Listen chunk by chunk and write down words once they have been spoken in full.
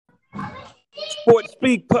Sports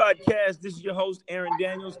Speak Podcast. This is your host, Aaron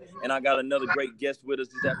Daniels, and I got another great guest with us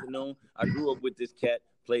this afternoon. I grew up with this cat,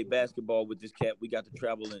 played basketball with this cat. We got to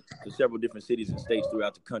travel to several different cities and states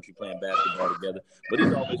throughout the country playing basketball together. But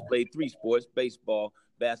he's always played three sports: baseball,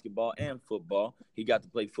 basketball, and football. He got to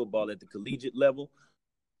play football at the collegiate level,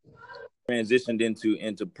 transitioned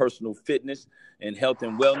into personal fitness and health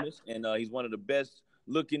and wellness, and he's one of the best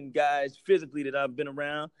looking guys physically that I've been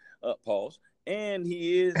around. Pause. And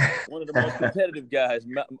he is one of the most competitive guys,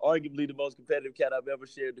 arguably the most competitive cat I've ever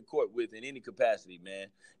shared the court with in any capacity, man.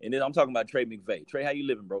 And then I'm talking about Trey McVay. Trey, how you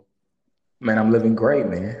living, bro? Man, I'm living great,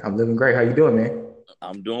 man. I'm living great. How you doing, man?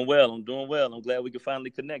 I'm doing well. I'm glad we could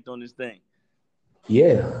finally connect on this thing.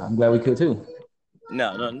 Yeah, I'm glad we could too.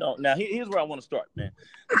 No. Now, here's where I want to start, man.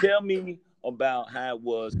 Tell me about how it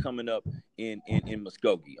was coming up in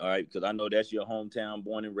Muskogee, all right? Because I know that's your hometown,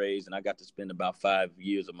 born and raised, and I got to spend about 5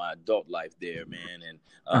 years of my adult life there, man. And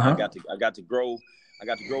I got to grow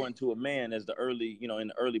into a man as in the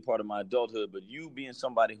early part of my adulthood. But you being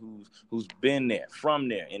somebody who's been there, from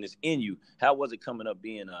there, and it's in you, how was it coming up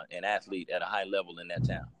being an athlete at a high level in that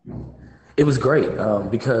town? It was great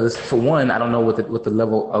because, for one, I don't know what the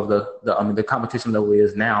level of the competition level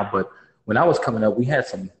is now, but when I was coming up, we had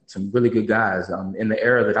some really good guys. In the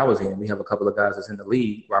era that I was in, we have a couple of guys that's in the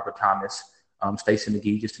league: Robert Thomas, Stacey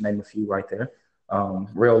McGee, just to name a few right there.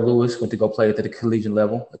 Rail Lewis went to go play at the collegiate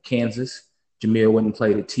level at Kansas. Jamil went and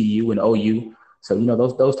played at TU and OU. So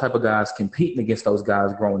those type of guys, competing against those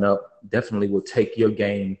guys growing up definitely will take your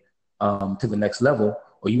game to the next level,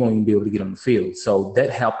 or you won't even be able to get on the field. So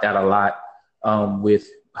that helped out a lot with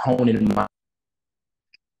honing my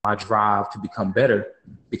drive to become better,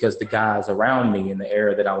 because the guys around me in the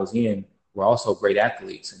era that I was in were also great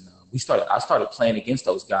athletes. And I started playing against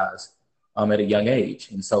those guys at a young age.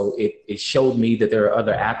 And so it showed me that there are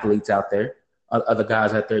other athletes out there, other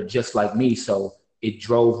guys out there just like me. So it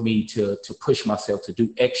drove me to push myself to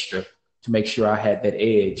do extra to make sure I had that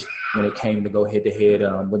edge when it came to go head to head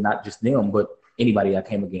with not just them, but anybody I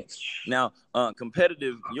came against. Now, your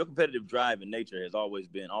competitive drive in nature has always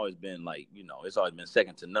been like, it's always been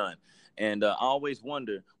second to none. And I always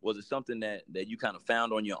wonder, was it something that you kind of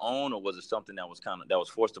found on your own, or was it something that was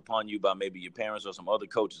forced upon you by maybe your parents or some other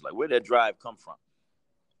coaches? Like, where did that drive come from?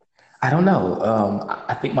 I don't know.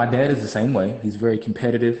 I think my dad is the same way. He's very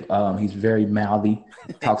competitive. He's very mouthy,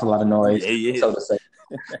 talks a lot of noise, Yeah. so to say.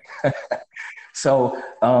 So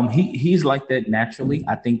he's like that naturally.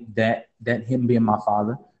 I think that him being my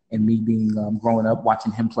father and me being growing up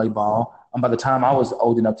watching him play ball, by the time I was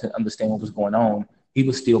old enough to understand what was going on, he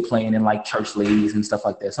was still playing in like church leagues and stuff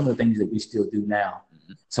like that. Some of the things that we still do now.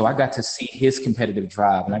 Mm-hmm. So I got to see his competitive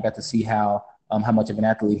drive, and I got to see how much of an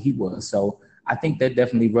athlete he was. So I think that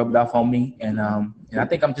definitely rubbed off on me, and I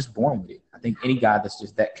think I'm just born with it. I think any guy that's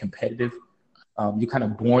just that competitive, you're kind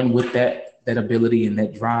of born with that ability and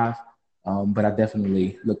that drive. But I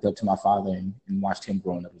definitely looked up to my father and watched him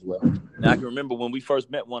growing up as well. Now, I can remember when we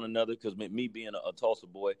first met one another, because me being a Tulsa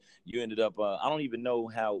boy, you ended up, I don't even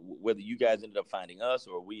know whether you guys ended up finding us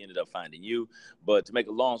or we ended up finding you. But to make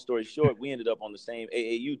a long story short, we ended up on the same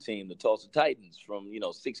AAU team, the Tulsa Titans, from,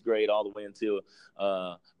 sixth grade all the way until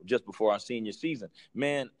just before our senior season.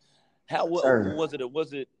 Man, what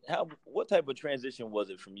type of transition was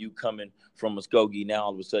it from you coming from Muskogee? Now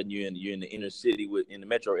all of a sudden you're in the inner city in the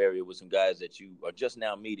metro area with some guys that you are just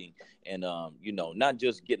now meeting, and not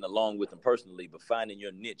just getting along with them personally, but finding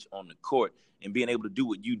your niche on the court and being able to do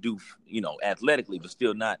what you do, athletically, but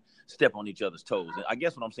still not step on each other's toes. And I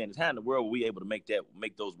guess what I'm saying is, how in the world were we able to make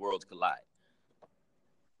those worlds collide?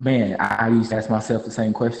 Man, I used to ask myself the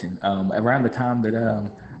same question. Around the time that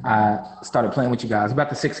I started playing with you guys, about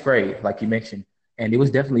the sixth grade, like you mentioned, and it was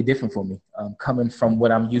definitely different for me. Coming from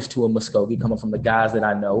what I'm used to in Muskogee, coming from the guys that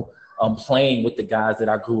I know, playing with the guys that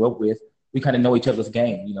I grew up with, we kind of know each other's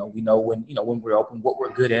game. We know when we're open, what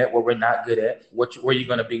we're good at, what we're not good at, where you're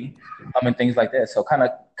going to be, and things like that. So kind of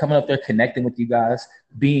coming up there, connecting with you guys,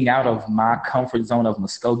 being out of my comfort zone of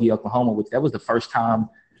Muskogee, Oklahoma, which that was the first time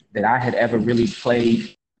that I had ever really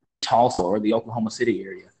played Tulsa or the Oklahoma City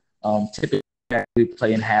area. Typically, we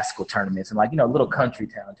play in Haskell tournaments and little country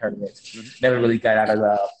town tournaments. Mm-hmm. Never really got out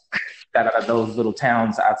of those little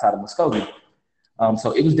towns outside of Muskogee.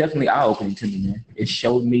 So it was definitely eye-opening to me, man. It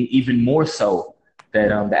showed me even more so that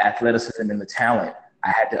the athleticism and the talent,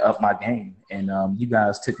 I had to up my game. And you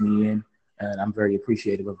guys took me in, and I'm very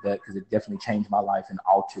appreciative of that, because it definitely changed my life and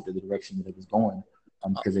altered the direction that it was going.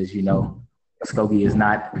 Because as you know, Muskogee is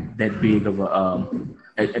not that big of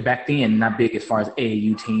back then, not big as far as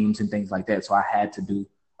AAU teams and things like that. So I had to do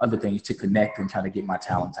other things to connect and try to get my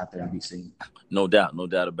talents out there and be seen. No doubt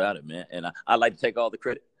about it, man. And I like to take all the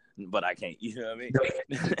credit. but I can't. You know what I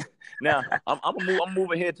mean? Now I'm gonna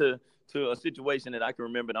move ahead to a situation that I can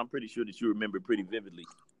remember, and I'm pretty sure that you remember pretty vividly.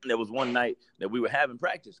 There was one night that we were having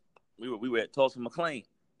practice. We were at Tulsa McLean,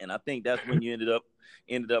 and I think that's when you ended up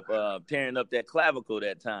tearing up that clavicle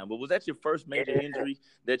that time. But was that your first major injury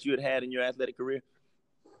that you had in your athletic career?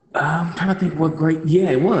 I'm trying to think what grade. Yeah,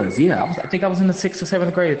 it was. Yeah, I think I was in the sixth or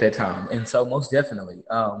seventh grade at that time, and so most definitely,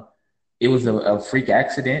 it was a freak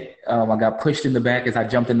accident. I got pushed in the back as I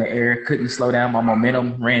jumped in the air, couldn't slow down. My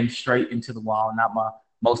momentum ran straight into the wall. Not my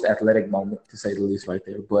most athletic moment, to say the least, right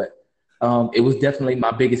there. But it was definitely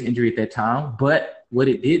my biggest injury at that time. But what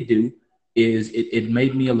it did do is it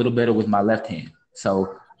made me a little better with my left hand.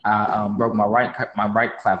 So I broke my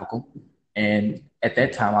right clavicle, and at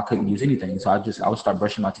that time I couldn't use anything. So I would start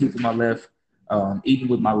brushing my teeth with my left, eating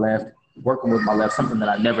with my left, working with my left, something that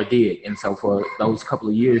I never did. And so for those couple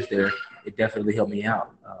of years there, it definitely helped me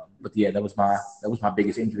out. But yeah, that was my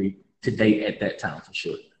biggest injury to date at that time for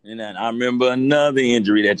sure. And then I remember another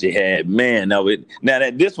injury that you had. Man, now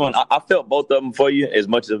that this one, I felt both of them for you as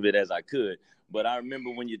much of it as I could. But I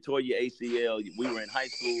remember when you tore your ACL, we were in high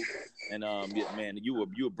school, and man, you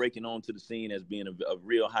were breaking onto the scene as being a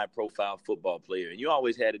real high profile football player, and you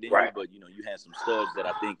always had it in you. But you had some studs that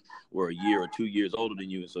I think were a year or 2 years older than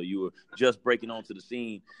you, and so you were just breaking onto the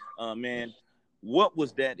scene. Man, what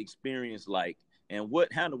was that experience like, and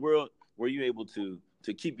how in the world were you able to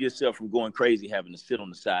keep yourself from going crazy, having to sit on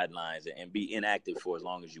the sidelines and be inactive for as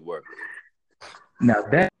long as you were? Now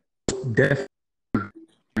that definitely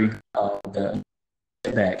the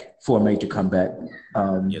back for a major comeback.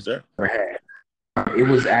 Yes, sir. It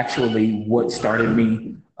was actually what started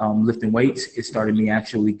me lifting weights. It started me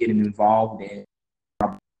actually getting involved in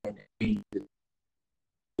at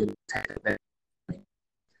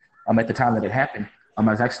the time that it happened. I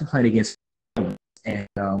was actually playing against and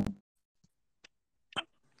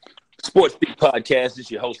Sports Speak Podcast. This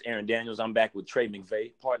is your host, Aaron Daniels. I'm back with Trey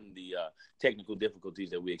McVeigh. Pardon the technical difficulties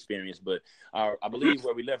that we experienced, but I believe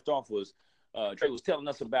where we left off was Trey was telling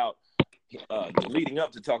us about leading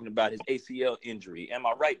up to talking about his ACL injury. Am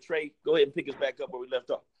I right, Trey? Go ahead and pick us back up where we left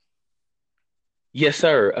off. Yes,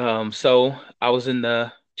 sir. So I was in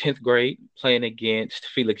the 10th grade playing against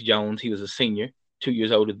Felix Jones. He was a senior, 2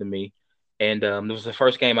 years older than me. And it was the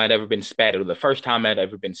first game I'd ever been spatted, or the first time I'd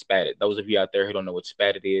ever been spatted. Those of you out there who don't know what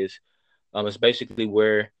spatted is, it's basically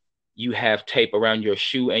where you have tape around your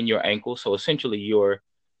shoe and your ankle. So essentially your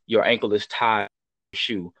ankle is tied to your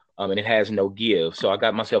shoe, and it has no give. So I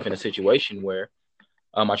got myself in a situation where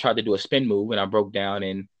I tried to do a spin move and I broke down,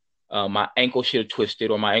 and my ankle should have twisted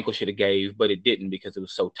or my ankle should have gave, but it didn't because it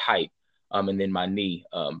was so tight. And then my knee,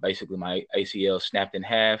 basically my ACL snapped in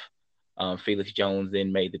half. Felix Jones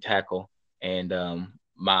then made the tackle, and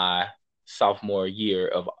my sophomore year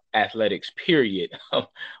of athletics period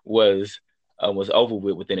was over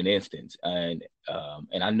with within an instant, and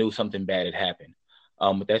I knew something bad had happened.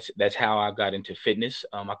 But that's how I got into fitness.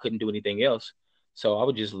 I couldn't do anything else, so I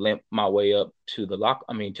would just limp my way up to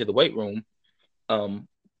the weight room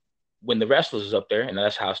when the wrestlers was up there, and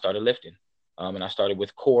that's how I started lifting. And I started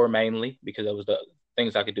with core mainly because that was the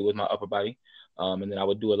things I could do with my upper body. And then I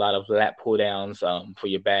would do a lot of lat pull downs for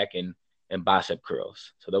your back and bicep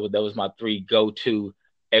curls. So that was my 3 go-to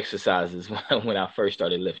exercises when I first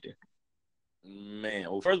started lifting. Man,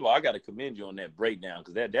 well, first of all, I got to commend you on that breakdown,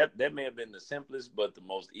 because that may have been the simplest but the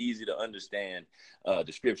most easy to understand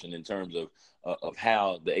description in terms of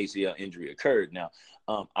how the ACL injury occurred. Now,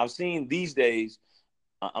 I've seen these days,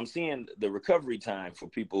 I'm seeing the recovery time for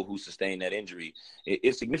people who sustain that injury.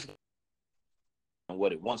 It's significant than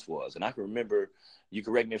what it once was. And I can remember, you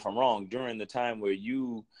correct me if I'm wrong, during the time where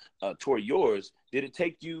you tore yours, did it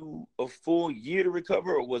take you a full year to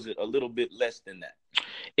recover, or was it a little bit less than that?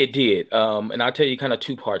 It did. And I'll tell you kind of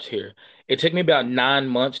 2 parts here. It took me about 9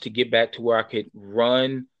 months to get back to where I could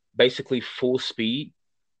run basically full speed.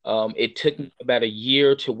 It took me about a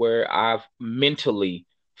year to where I've mentally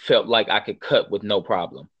felt like I could cut with no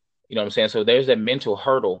problem. You know what I'm saying? So there's that mental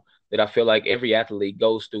hurdle that I feel like every athlete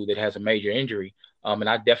goes through that has a major injury. And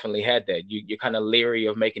I definitely had that. You're kind of leery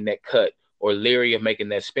of making that cut or leery of making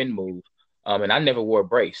that spin move. And I never wore a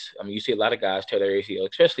brace. I mean, you see a lot of guys tear their ACL,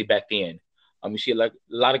 especially back then. You see a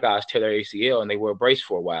lot of guys tear their ACL and they wear a brace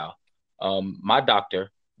for a while. My doctor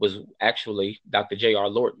was actually Dr. J.R.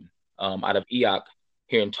 Lorton out of EOC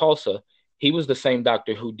here in Tulsa. He was the same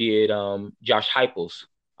doctor who did Josh Heupel's.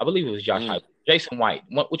 I believe it was Josh Heupel. Jason White.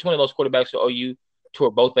 Which one of those quarterbacks at OU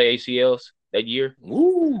tore both their ACLs that year?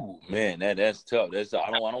 Ooh, man, that's tough.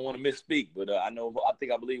 I don't want to misspeak, but I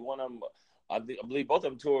believe one of them. I believe both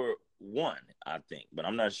of them tore one, I think, but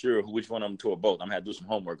I'm not sure which one of them tore both. I'm gonna have to do some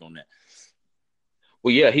homework on that.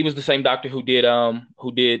 Well, yeah, he was the same doctor who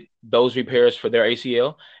did those repairs for their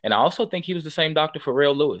ACL, and I also think he was the same doctor for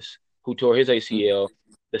Rail Lewis, who tore his ACL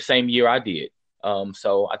the same year I did.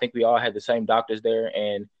 So I think we all had the same doctors there,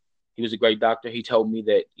 and he was a great doctor. He told me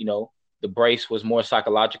that the brace was more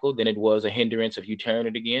psychological than it was a hindrance of you tearing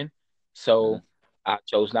it again. So I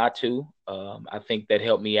chose not to. I think that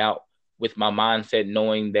helped me out with my mindset,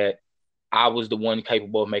 knowing that I was the one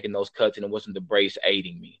capable of making those cuts, and it wasn't the brace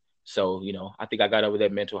aiding me. So, I think I got over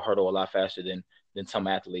that mental hurdle a lot faster than some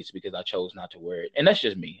athletes because I chose not to wear it. And that's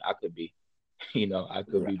just me. I could be, I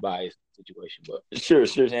could be biased in the situation, but sure,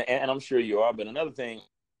 and I'm sure you are. But another thing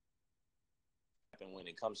when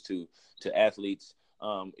it comes to athletes,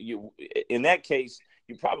 you in that case,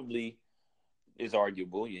 you probably is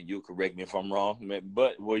arguable, and you'll correct me if I'm wrong,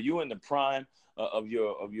 but were you in the prime of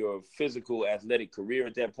your physical athletic career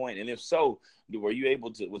at that point? And if so, were you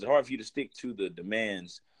able to? Was it hard for you to stick to the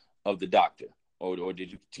demands of the doctor, or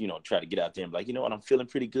did you try to get out there and be like, what, I'm feeling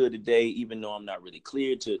pretty good today, even though I'm not really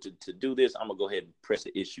clear to do this, I'm gonna go ahead and press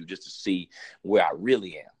the issue just to see where I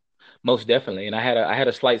really am? Most definitely, and I had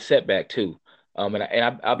a slight setback too, and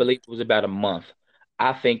I believe it was about a month.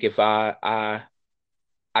 I think if I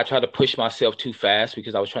tried to push myself too fast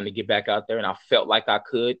because I was trying to get back out there, and I felt like I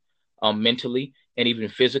could, mentally and even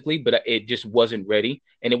physically, but it just wasn't ready.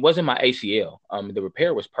 And it wasn't my ACL. The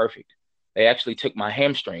repair was perfect. They actually took my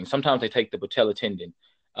hamstring. Sometimes they take the patella tendon.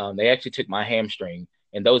 They actually took my hamstring.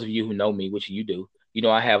 And those of you who know me, which you do,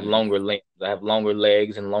 I have longer limbs. I have longer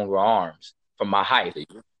legs and longer arms from my height.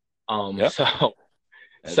 Yep.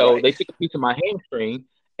 So they took a piece of my hamstring,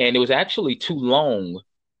 and it was actually too long,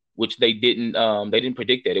 which they didn't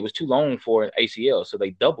predict that it was too long for an ACL, so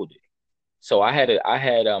they doubled it. So I had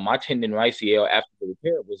my tendon ACL after the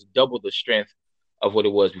repair was double the strength of what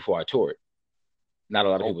it was before I tore it. Not a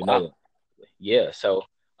lot of people know that. Yeah, so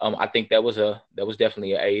I think that was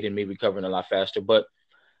definitely an aid in me recovering a lot faster. But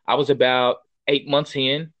I was about 8 months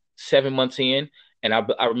in, 7 months in, and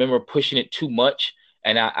I remember pushing it too much,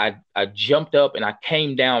 and I jumped up and I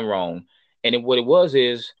came down wrong. And what it was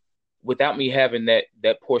is, without me having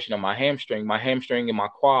that portion of my hamstring and my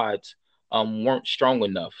quads weren't strong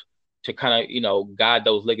enough to kind of guide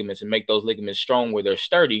those ligaments and make those ligaments strong where they're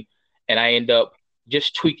sturdy. And I end up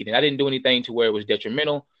just tweaking it. I didn't do anything to where it was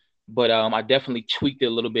detrimental, but I definitely tweaked it a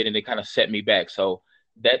little bit, and it kind of set me back. So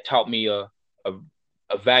that taught me a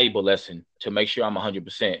valuable lesson to make sure I'm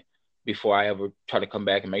 100% before I ever try to come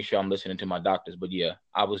back and make sure I'm listening to my doctors. But yeah,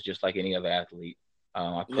 I was just like any other athlete.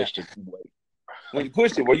 I pushed it too late. When you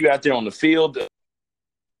pushed it, were you out there on the field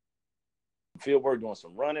work doing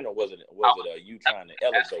some running, or was it you trying to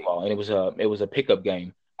elevate? And it was a pickup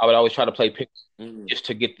game. I would always try to play pickup just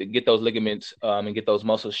to get those ligaments and get those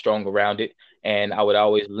muscles strong around it. And I would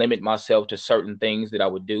always limit myself to certain things that I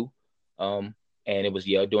would do. And it was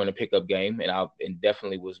during a pickup game, and I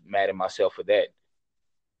definitely was mad at myself for that.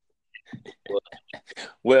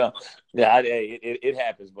 Well, yeah, it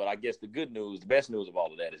happens, but I guess the best news of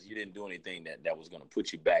all of that is you didn't do anything that was going to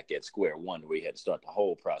put you back at square one, where you had to start the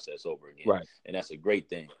whole process over again. Right. And that's a great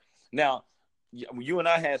thing. Now, you and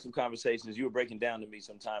I had some conversations. You were breaking down to me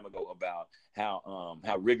some time ago about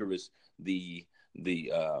how rigorous the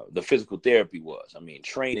physical therapy was. I mean,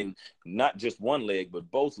 training not just one leg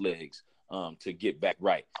but both legs to get back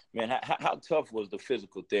right. Man, how tough was the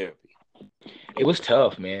physical therapy? It was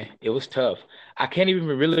tough, man. It was tough. I can't even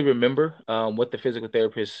really remember what the physical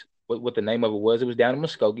therapist, what the name of it was. It was down in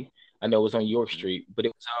Muskogee. I know it was on York Street, but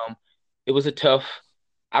it was a tough.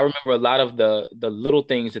 I remember a lot of the little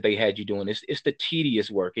things that they had you doing. It's the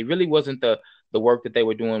tedious work. It really wasn't the work that they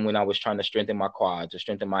were doing when I was trying to strengthen my quads or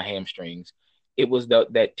strengthen my hamstrings. It was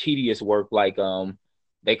that tedious work, like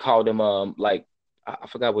they called them like I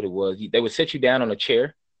forgot what it was. They would set you down on a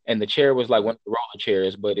chair, and the chair was like one of the roller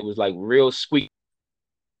chairs, but it was like real squeak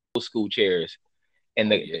school chairs.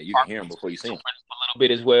 And you can hear them before you see them a little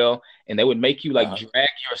bit as well. And they would make you like drag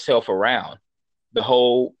yourself around the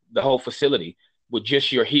whole facility with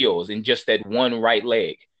just your heels and just that one right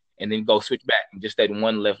leg, and then go switch back and just that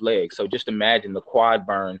one left leg. So just imagine the quad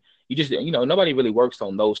burn. You just nobody really works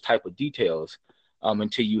on those type of details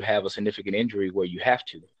until you have a significant injury where you have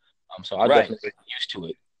to. So I definitely wasn't used to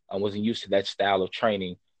it. I wasn't used to that style of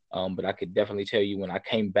training. But I could definitely tell you when I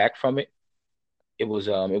came back from it, it was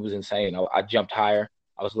insane. I jumped higher.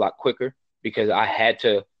 I was a lot quicker because I had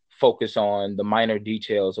to focus on the minor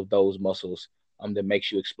details of those muscles that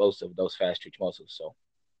makes you explosive, those fast twitch muscles. So,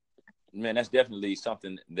 man, that's definitely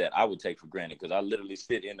something that I would take for granted, because I literally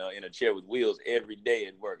sit in a chair with wheels every day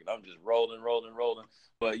at work, and I'm just rolling.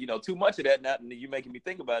 But too much of that, now you're making me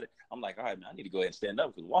think about it. I'm like, all right, man, I need to go ahead and stand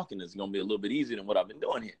up, because walking is going to be a little bit easier than what I've been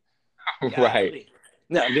doing here. Right.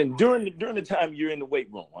 Now, then during the time you're in the weight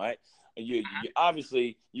room, right? You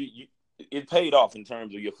obviously you it paid off in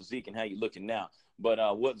terms of your physique and how you're looking now. But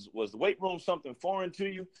was the weight room something foreign to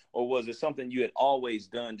you, or was it something you had always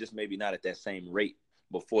done, just maybe not at that same rate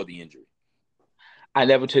before the injury? I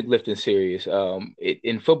never took lifting serious.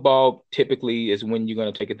 In football, typically is when you're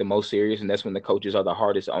going to take it the most serious, and that's when the coaches are the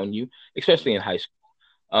hardest on you, especially in high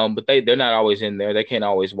school. But they're not always in there. They can't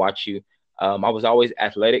always watch you. I was always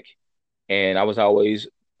athletic, and I was always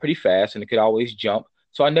pretty fast, and I could always jump.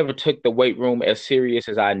 So I never took the weight room as serious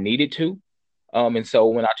as I needed to. And so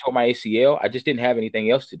when I tore my ACL, I just didn't have anything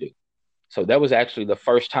else to do. So that was actually the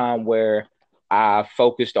first time where I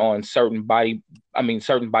focused on certain body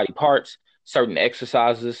parts, certain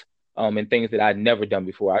exercises, and things that I'd never done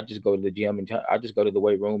before. I just go to the gym and I just go to the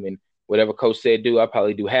weight room, and whatever coach said do, I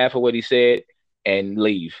probably do half of what he said and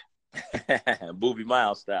leave. Booby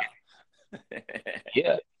Miles style.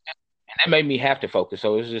 Yeah. And that made me have to focus.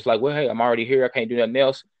 So it was just like, well, hey, I'm already here. I can't do nothing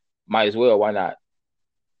else. Might as well. Why not?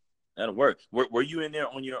 That'll work. Were you in there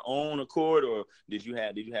on your own accord, or did you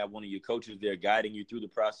have one of your coaches there guiding you through the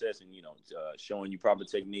process and showing you proper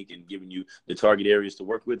technique and giving you the target areas to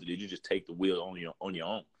work with, or did you just take the wheel on your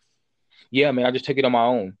own? Yeah, I mean, I just took it on my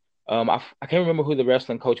own. I can't remember who the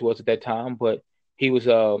wrestling coach was at that time, but he was.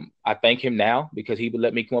 I thank him now because he would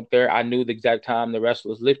let me come up there. I knew the exact time the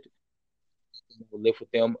wrestlers lifted. I would lift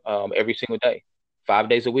with them every single day, 5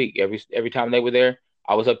 days a week. Every time they were there,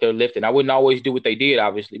 I was up there lifting. I wouldn't always do what they did,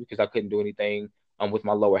 obviously, because I couldn't do anything with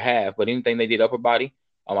my lower half. But anything they did upper body,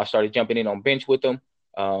 I started jumping in on bench with them.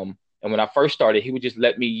 And when I first started, he would just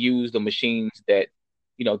let me use the machines that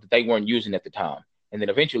that they weren't using at the time. And then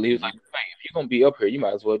eventually he was like, "Hey, if you're gonna be up here, you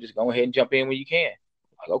might as well just go ahead and jump in when you can."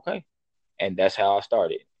 I'm like, okay. And that's how I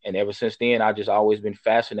started. And ever since then, I've just always been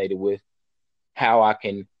fascinated with how I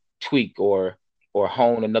can tweak or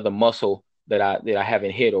hone another muscle that I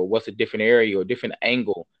haven't hit, or what's a different area or different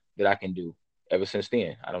angle that I can do. Ever since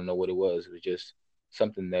then, I don't know what it was. It was just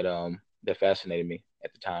something that fascinated me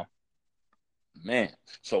at the time. Man,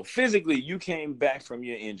 so physically you came back from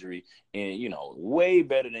your injury and way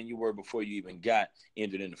better than you were before you even got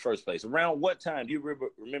injured in the first place. Around what time do you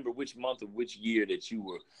remember which month of which year that you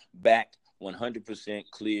were back 100%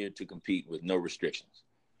 clear to compete with no restrictions?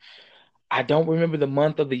 I don't remember the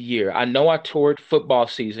month of the year. I know I toured football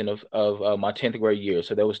season of my 10th grade year,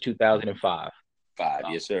 so that was 2005.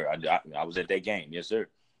 Yes, sir. I was at that game. Yes, sir.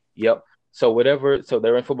 Yep. So whatever. So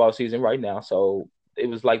they're in football season right now. So it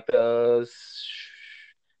was like the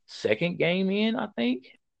second game in, I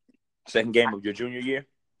think. Second game of your junior year?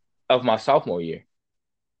 Of my sophomore year.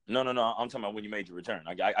 No. I'm talking about when you made your return.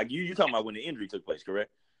 You talking about when the injury took place, correct?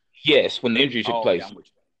 Yes, when the injury took place. Yeah, I'm with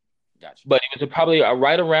you. Gotcha. But it was probably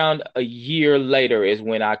right around a year later is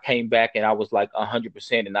when I came back and I was like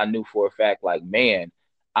 100%. And I knew for a fact, like, man,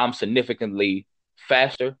 I'm significantly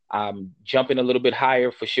faster. I'm jumping a little bit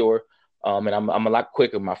higher for sure. And I'm a lot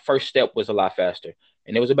quicker. My first step was a lot faster.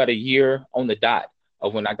 And it was about a year on the dot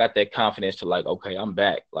of when I got that confidence to like, okay, I'm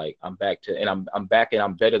back. Like I'm back and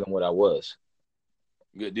I'm better than what I was.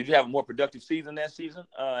 Good. Did you have a more productive season that season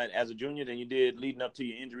as a junior than you did leading up to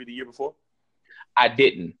your injury the year before? I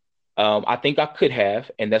didn't. I think I could have,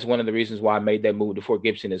 and that's one of the reasons why I made that move to Fort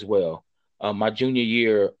Gibson as well. My junior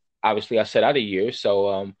year, obviously, I sat out a year,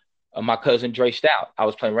 so my cousin Dre Stout, I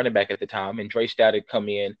was playing running back at the time, and Dre Stout had come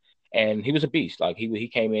in, and he was a beast. Like he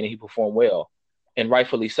came in and he performed well, and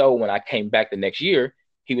rightfully so. When I came back the next year,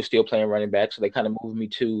 he was still playing running back, so they kind of moved me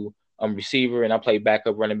to receiver, and I played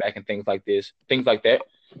backup running back and things like that.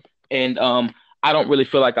 And I don't really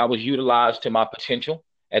feel like I was utilized to my potential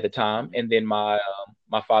at the time. And then my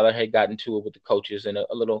father had gotten to it with the coaches and a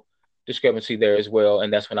little discrepancy there as well.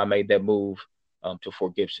 And that's when I made that move to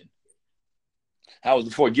Fort Gibson. How was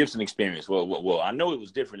the Fort Gibson experience? Well, I know it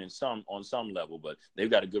was different on some level, but they've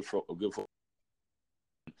got a good.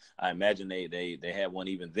 I imagine they had one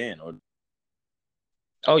even then. Or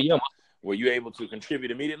oh yeah. Were you able to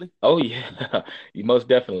contribute immediately? Oh yeah, most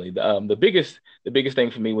definitely. The biggest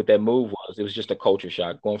thing for me with that move was it was just a culture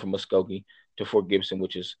shock going from Muskogee to Fort Gibson,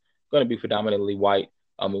 which is going to be predominantly white.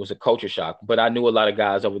 It was a culture shock, but I knew a lot of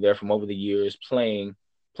guys over there from over the years playing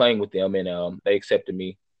with them, and they accepted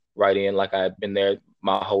me right in like I had been there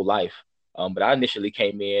my whole life. But I initially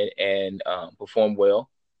came in and performed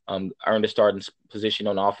well, earned a starting position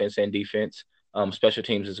on offense and defense, special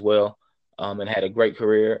teams as well. And had a great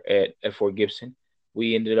career at Fort Gibson.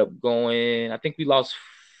 We ended up going, I think we lost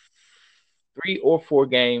 3 or 4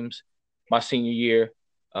 games my senior year,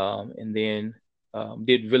 and then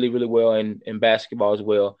did really, really well in basketball as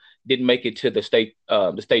well. Didn't make it to the state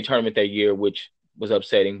tournament that year, which was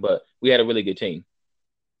upsetting, but we had a really good team.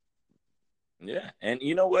 Yeah, and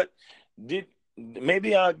you know what? Did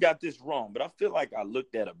maybe I got this wrong, but I feel like I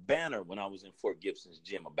looked at a banner when I was in Fort Gibson's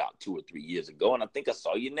gym about 2 or 3 years ago, and I think I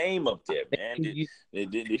saw your name up there, man.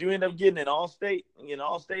 Did you end up getting an all state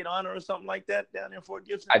honor or something like that down in Fort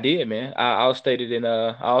Gibson? I did, man. I all stated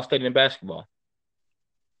in basketball.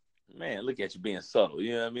 Man, look at you being subtle.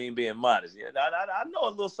 You know what I mean? Being modest. Yeah, I know a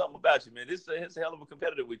little something about you, man. This is a hell of a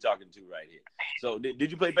competitor we're talking to right here. So, did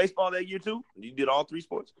you play baseball that year too? You did all three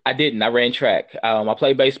sports? I didn't. I ran track. I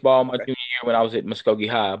played baseball my Okay. junior year when I was at Muskogee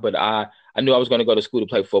High, but I knew I was going to go to school to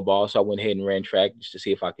play football, so I went ahead and ran track just to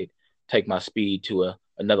see if I could take my speed to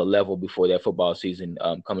another level before that football season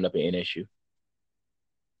coming up at NSU.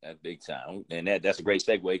 That's big time, and that's a great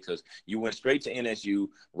segue because you went straight to NSU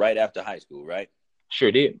right after high school, right? Sure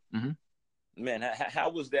did. Mm-hmm. Man, how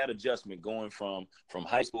was that adjustment going from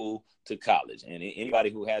high school to college? And anybody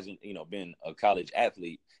who hasn't been a college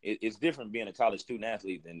athlete, it's different being a college student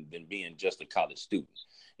athlete than being just a college student.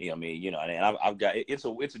 You know what I mean? And I've got it's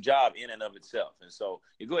a job in and of itself. And so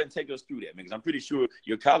you go ahead and take us through that, man, because I'm pretty sure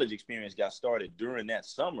your college experience got started during that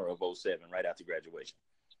summer of '07, right after graduation.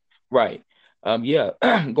 Right. Yeah.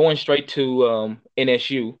 Going straight to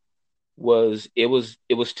NSU was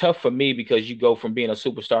tough for me because you go from being a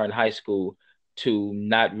superstar in high school to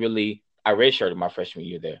not really. I redshirted my freshman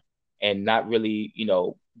year there, and not really,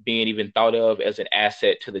 being even thought of as an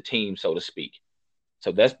asset to the team, so to speak.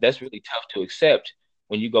 So that's really tough to accept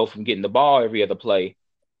when you go from getting the ball every other play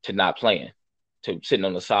to not playing, to sitting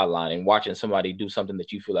on the sideline and watching somebody do something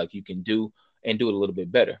that you feel like you can do and do it a little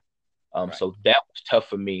bit better. Right. So that was tough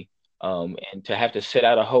for me. And to have to sit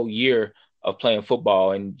out a whole year of playing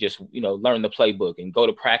football and just, learn the playbook and go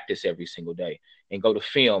to practice every single day and go to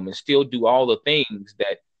film and still do all the things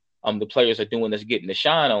that the players are doing that's getting the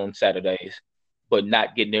shine on Saturdays, but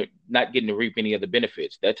not getting to reap any of the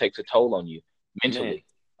benefits. That takes a toll on you mentally. Man.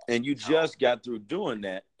 And you just got through doing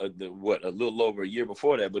that, a little over a year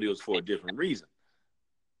before that, but it was for a different reason.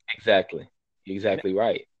 Exactly.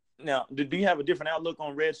 Right. Now, do you have a different outlook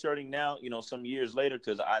on redshirting now? Some years later,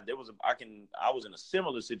 because I was in a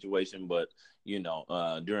similar situation, but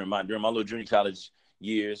during my little junior college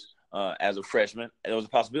years as a freshman, there was a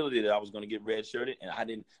possibility that I was going to get redshirted, and I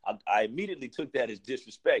didn't. I immediately took that as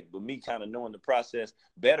disrespect. But me kind of knowing the process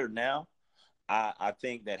better now, I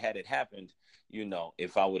think that had it happened,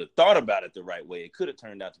 if I would have thought about it the right way, it could have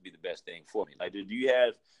turned out to be the best thing for me. Like,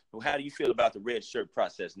 how do you feel about the red shirt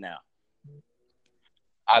process now?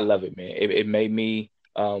 I love it, man. It made me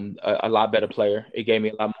a lot better player. It gave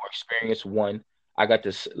me a lot more experience. One, I got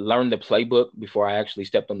to learn the playbook before I actually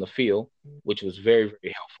stepped on the field, which was very,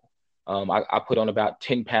 very helpful. I put on about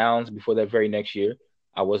 10 pounds before that very next year.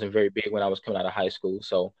 I wasn't very big when I was coming out of high school.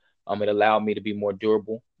 So it allowed me to be more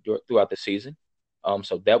durable throughout the season.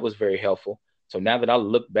 So that was very helpful. So now that I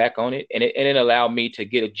look back on it, and it allowed me to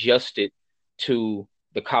get adjusted to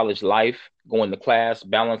the college life, going to class,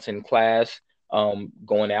 balancing class,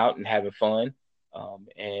 going out and having fun,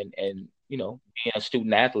 and being a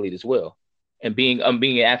student athlete as well, and being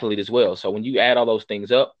an athlete as well. So when you add all those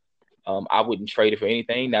things up, I wouldn't trade it for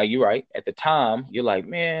anything. Now you're right. At the time, you're like,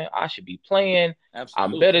 man, I should be playing.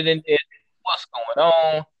 Absolutely. I'm better than this. What's going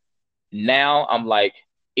on? Now I'm like,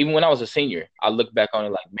 even when I was a senior, I look back on it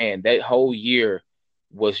like, man, that whole year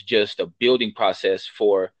was just a building process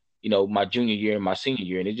for my junior year and my senior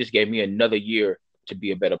year, and it just gave me another year to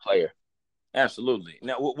be a better player. Absolutely.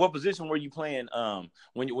 Now, what position were you playing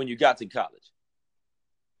when you got to college?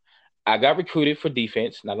 I got recruited for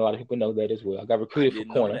defense. Not a lot of people know that as well. I got recruited for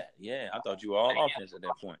corner. Know that. Yeah, I thought you were all offense at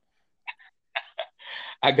that point.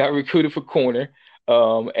 I got recruited for corner,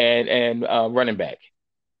 and running back.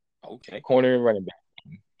 Okay. Corner and running back.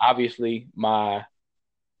 Obviously,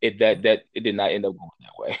 it did not end up going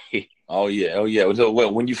that way. Oh yeah. So,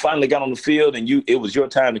 when you finally got on the field and it was your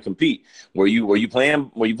time to compete, were you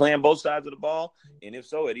playing both sides of the ball? And if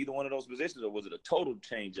so, at either one of those positions, or was it a total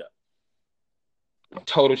change up?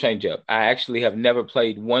 Total change up. I actually have never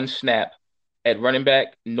played one snap at running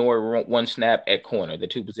back nor one snap at corner, the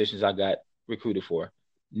two positions I got recruited for.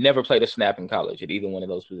 Never played a snap in college at either one of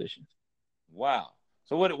those positions. Wow.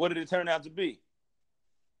 So what did it turn out to be?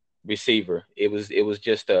 Receiver. It was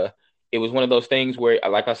one of those things where,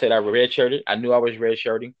 like I said, I redshirted. I knew I was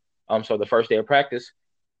redshirting. So the first day of practice,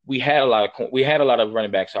 we had a lot of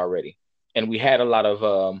running backs already, and we had a lot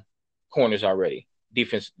of corners already,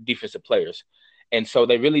 defensive players. And so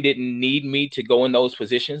they really didn't need me to go in those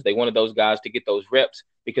positions. They wanted those guys to get those reps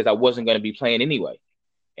because I wasn't going to be playing anyway.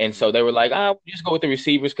 And so they were like, just go with the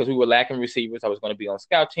receivers because we were lacking receivers. I was going to be on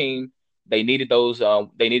scout team. They needed those.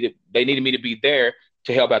 They needed me to be there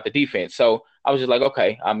to help out the defense. So I was just like,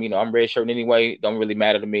 okay, I'm redshirting anyway. Don't really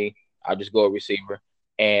matter to me. I just go a receiver,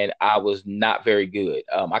 and I was not very good.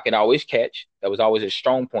 I can always catch. That was always a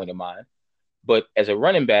strong point of mine. But as a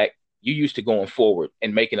running back, you used to going forward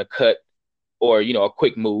and making a cut or a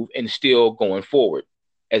quick move and still going forward.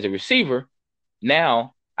 As a receiver,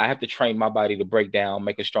 now I have to train my body to break down,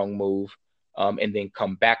 make a strong move, and then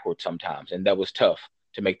come backward sometimes. And that was tough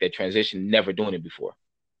to make that transition, never doing it before.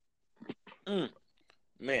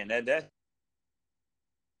 Man, that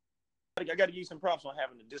I got to give you some props on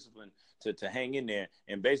having the discipline to hang in there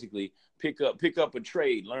and basically pick up a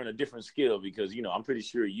trade, learn a different skill, because I'm pretty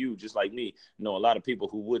sure you, just like me, know a lot of people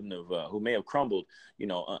who may have crumbled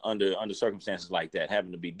under circumstances like that,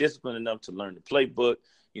 having to be disciplined enough to learn the playbook,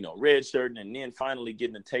 redshirting, and then finally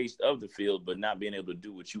getting a taste of the field, but not being able to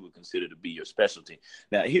do what you would consider to be your specialty.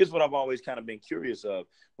 Now, here's what I've always kind of been curious of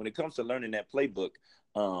when it comes to learning that playbook.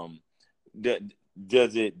 Did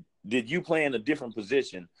you play in a different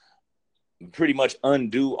position pretty much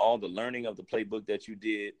undo all the learning of the playbook that you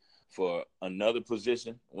did for another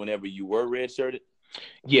position whenever you were redshirted?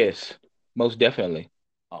 Yes, most definitely.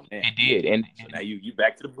 Oh man, it did. And so now you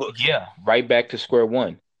back to the books. Yeah, right back to square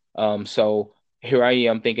one. So here I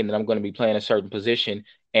am thinking that I'm going to be playing a certain position,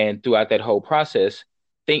 and throughout that whole process,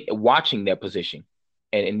 watching that position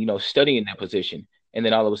and studying that position, and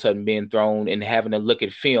then all of a sudden being thrown and having to look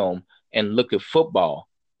at film and look at football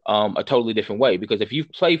a totally different way. Because if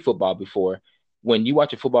you've played football before, when you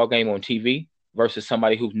watch a football game on TV versus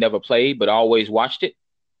somebody who's never played but always watched it,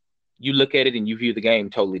 you look at it and you view the game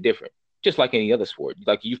totally different, just like any other sport.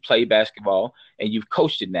 Like, you've played basketball and you've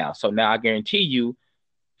coached it now. So now I guarantee you,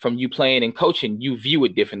 from you playing and coaching, you view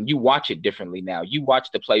it different. You watch it differently now. You watch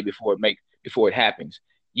the play before it happens.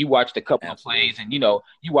 You watched a couple Absolutely. of plays, and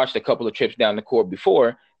you watched a couple of trips down the court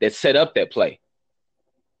before that set up that play.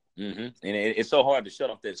 Mm-hmm. And it's so hard to shut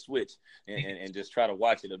off that switch and just try to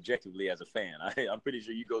watch it objectively as a fan. I'm pretty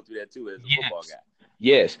sure you go through that too as a football guy.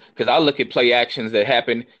 Yes, because I look at play actions that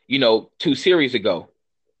happened, 2 series ago,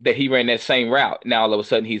 that he ran that same route. Now all of a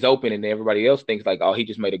sudden he's open, and everybody else thinks like, oh, he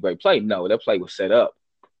just made a great play. No, that play was set up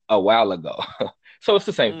a while ago. So it's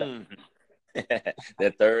the same thing.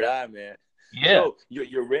 That third eye, man. Yeah. So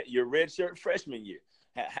your red shirt freshman year,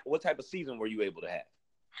 what type of season were you able to have?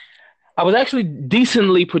 I was actually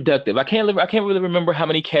decently productive. I can't really remember how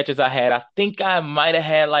many catches I had. I think I might have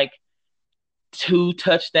had like 2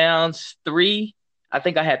 touchdowns, 3. I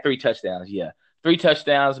think I had 3 touchdowns. Yeah, 3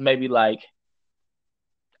 touchdowns, maybe like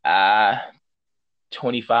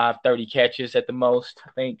 25, 30 catches at the most, I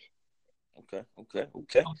think. Okay.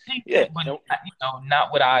 Yeah, but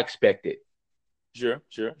not what I expected. Sure.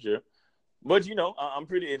 But I'm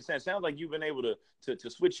pretty. It sounds like you've been able to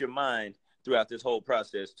switch your mind throughout this whole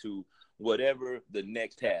process to whatever the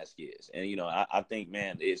next task is. And I think,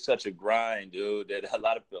 man, it's such a grind, dude, that a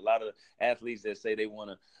lot of athletes that say they want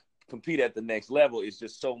to compete at the next level, it's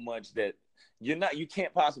just so much that you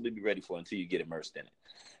can't possibly be ready for until you get immersed in it.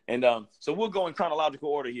 And so we'll go in chronological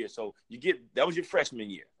order here. So that was your freshman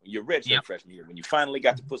year, your redshirt freshman year, when you finally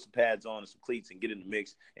got to put some pads on and some cleats and get in the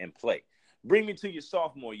mix and play. Bring me to your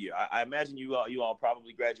sophomore year. I imagine you all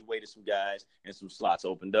probably graduated some guys and some slots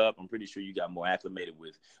opened up. I'm pretty sure you got more acclimated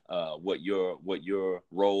with what your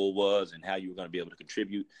role was and how you were going to be able to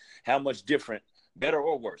contribute. How much different, better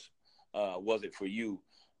or worse, was it for you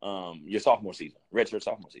your sophomore season, redshirt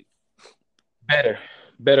sophomore season?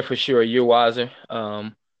 Better for sure. You're wiser.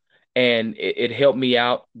 And it helped me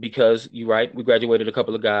out because you're right. We graduated a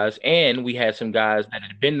couple of guys, and we had some guys that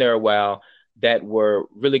had been there a while that were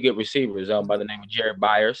really good receivers by the name of Jared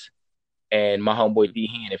Byers and my homeboy D.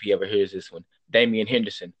 Hen, if he ever hears this one, Damian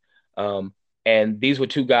Henderson. And these were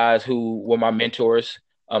 2 guys who were my mentors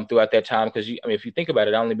throughout that time. Because if you think about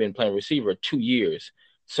it, I only been playing receiver 2 years.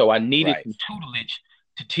 So I needed some tutelage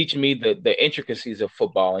to teach me the intricacies of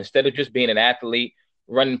football. Instead of just being an athlete,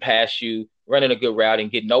 running past you, running a good route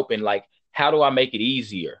and getting open, like, how do I make it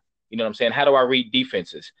easier? You know what I'm saying? How do I read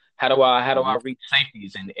defenses? How do I read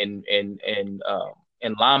safeties and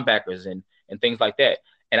linebackers and things like that?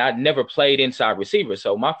 And I'd never played inside receiver.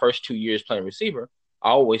 So my first 2 years playing receiver, I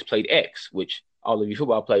always played X, which all of you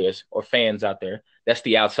football players or fans out there, that's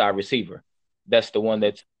the outside receiver. That's the one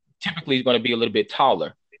that's typically going to be a little bit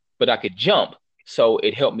taller, but I could jump. So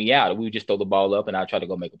it helped me out. We would just throw the ball up and I'd try to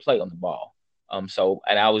go make a play on the ball. And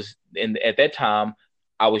I was at that time,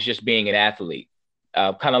 I was just being an athlete,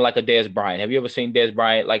 kind of like a Dez Bryant. Have you ever seen Dez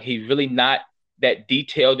Bryant? Like, he's really not that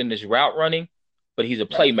detailed in his route running, but he's a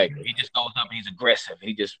playmaker. He just goes up and he's aggressive. And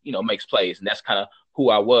he just, makes plays. And that's kind of who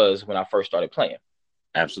I was when I first started playing.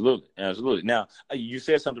 Absolutely. Now, you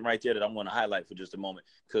said something right there that I want to highlight for just a moment,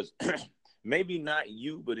 because maybe not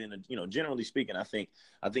you, but generally speaking, I think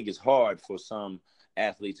it's hard for some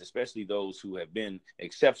athletes, especially those who have been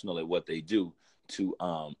exceptional at what they do, to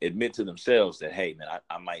admit to themselves that, hey, man,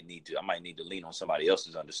 I might need to lean on somebody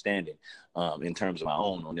else's understanding in terms of my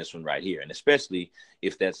own on this one right here, and especially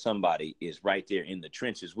if that somebody is right there in the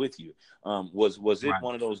trenches with you. Was it Right.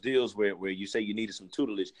 one of those deals where you say you needed some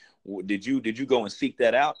tutelage? Did you go and seek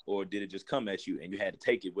that out, or did it just come at you and you had to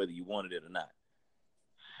take it whether you wanted it or not?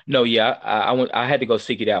 No, yeah, I had to go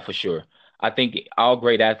seek it out for sure. I think all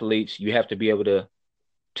great athletes, you have to be able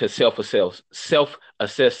to self assess,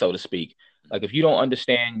 so to speak. Like if you don't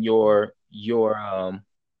understand your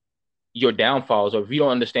downfalls, or if you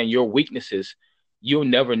don't understand your weaknesses, you'll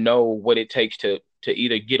never know what it takes to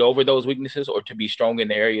either get over those weaknesses or to be strong in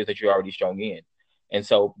the areas that you're already strong in. And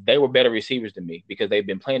so they were better receivers than me because they've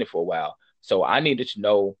been playing it for a while. So I needed to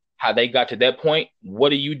know how they got to that point.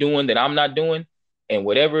 What are you doing that I'm not doing? And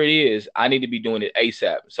whatever it is, I need to be doing it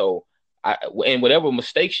ASAP. So and whatever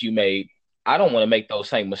mistakes you made, I don't want to make those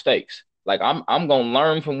same mistakes. Like I'm gonna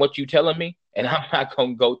learn from what you telling me, and I'm not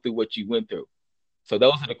gonna go through what you went through. So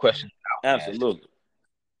those are the questions I was asked. Absolutely.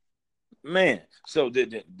 Man, so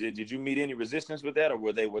did you meet any resistance with that, or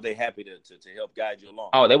were they happy to help guide you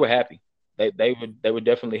along? Oh, they were happy. They were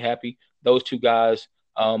definitely happy. Those two guys,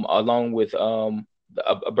 along with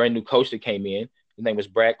a brand new coach that came in. His name was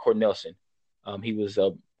Brad Cornelson. He was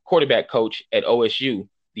a quarterback coach at OSU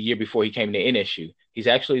the year before he came to NSU. He's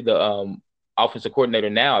actually the offensive coordinator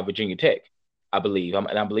now at Virginia Tech, I believe.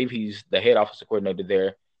 And I believe he's the head offensive coordinator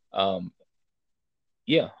there.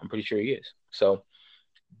 Yeah, I'm pretty sure he is. So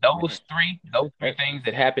those three things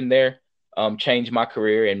that happened there changed my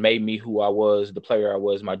career and made me who I was, the player I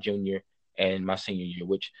was my junior and my senior year,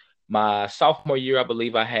 which my sophomore year, I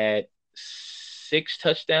believe I had 6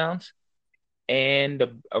 touchdowns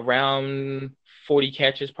and around 40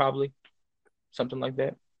 catches, probably something like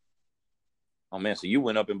that. Oh man, so you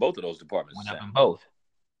went up in both of those departments, Went up Sam. in both.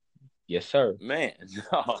 Yes, sir. Man,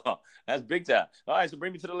 that's big time. All right, so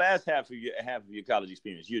bring me to the last half of your college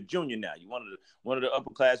experience. You're a junior now. You're one of the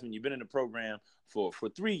upperclassmen. You've been in the program for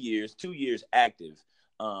 3 years, 2 years active.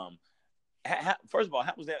 First of all,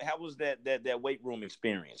 how was that weight room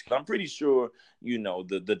experience? 'Cause I'm pretty sure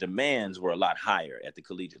the demands were a lot higher at the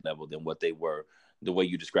collegiate level than what they were the way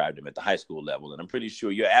you described them at the high school level, and I'm pretty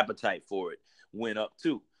sure your appetite for it went up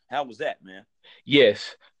too. How was that, man?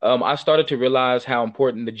 Yes. I started to realize how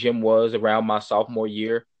important the gym was around my sophomore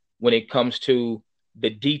year when it comes to the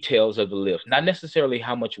details of the lift. Not necessarily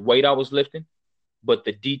how much weight I was lifting, but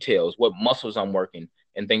the details, what muscles I'm working,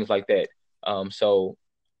 and things like that. So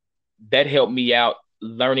that helped me out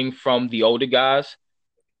learning from the older guys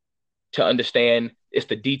to understand it's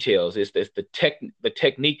the details, it's the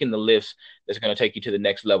technique in the lifts that's going to take you to the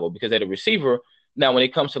next level. Because at a receiver, now when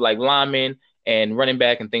it comes to like linemen and running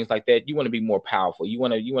back and things like that, you want to be more powerful. You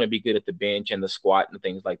want to be good at the bench and the squat and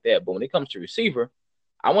things like that. But when it comes to receiver,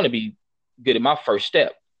 I want to be good at my first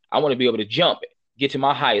step. I want to be able to jump, get to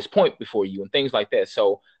my highest point before you, and things like that.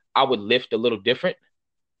 So I would lift a little different.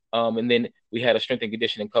 And then we had a strength and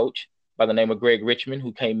conditioning coach by the name of Greg Richmond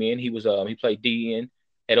who came in. He played DN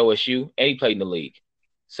at OSU and he played in the league.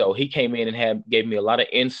 So he came in and gave me a lot of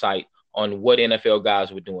insight on what NFL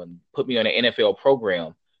guys were doing, put me on an NFL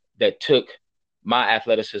program that took my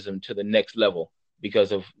athleticism to the next level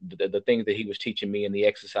because of the things that he was teaching me and the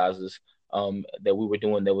exercises that we were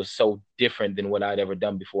doing that was so different than what I'd ever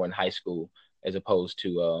done before in high school, as opposed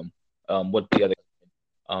to what the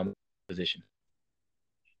other position.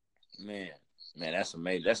 Man, that's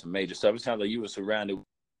amazing. That's amazing stuff. It sounds like you were surrounded with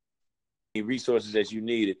the resources that you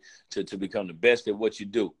needed to become the best at what you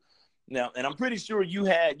do. Now, and I'm pretty sure you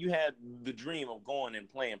had the dream of going and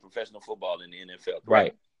playing professional football in the NFL, correct?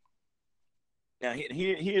 Right. Now,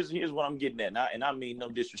 here's what I'm getting at, and I mean no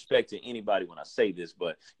disrespect to anybody when I say this,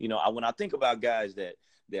 but when I think about guys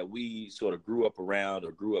that we sort of grew up around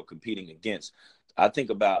or grew up competing against, I think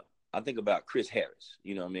about Chris Harris,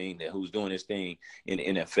 you know what I mean, who's doing his thing in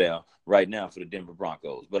the NFL right now for the Denver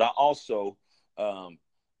Broncos. But I also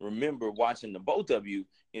remember watching the both of you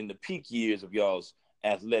in the peak years of y'all's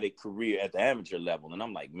athletic career at the amateur level, and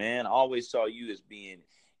I'm like, man, I always saw you as being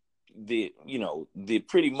the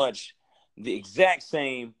pretty much the exact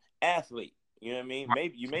same athlete. You know what I mean?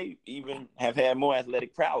 Maybe you may even have had more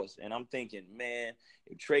athletic prowess. And I'm thinking, man,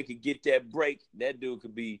 if Trey could get that break, that dude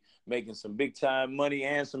could be making some big time money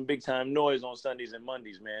and some big time noise on Sundays and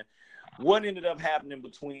Mondays, man. What ended up happening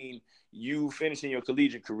between you finishing your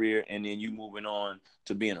collegiate career and then you moving on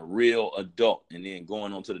to being a real adult and then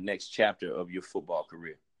going on to the next chapter of your football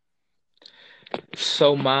career?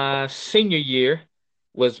 So my senior year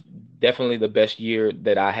was definitely the best year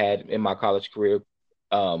that I had in my college career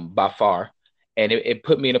by far. And it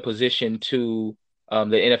put me in a position to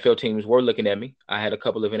The NFL teams were looking at me. I had a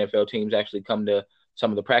couple of NFL teams actually come to some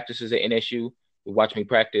of the practices at NSU, watch me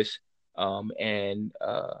practice. And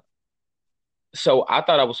so I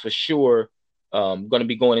thought I was for sure going to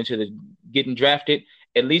be going into the getting drafted,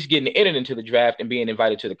 at least getting entered into the draft and being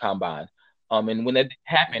invited to the combine. And when that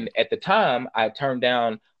happened at the time, I turned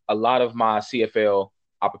down a lot of my CFL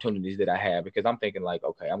opportunities that I had because I'm thinking like,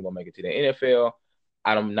 okay, I'm going to make it to the NFL.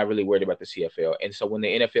 I'm not really worried about the CFL. And so when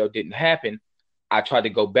the NFL didn't happen, I tried to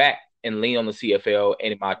go back and lean on the CFL,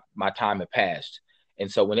 and my time had passed.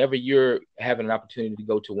 And so whenever you're having an opportunity to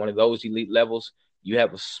go to one of those elite levels, you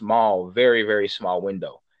have a small, very, very small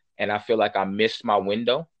window. And I feel like I missed my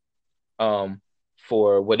window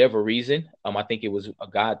for whatever reason. I think it was a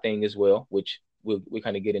God thing as well, which we'll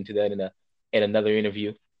kind of get into that in another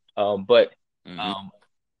interview. But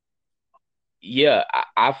yeah,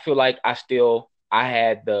 I feel like I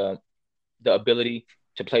had the ability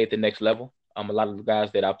to play at the next level. A lot of the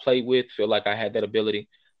guys that I played with feel like I had that ability.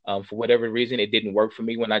 For whatever reason, it didn't work for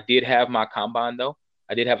me. When I did have my combine, though,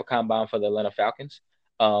 I did have a combine for the Atlanta Falcons.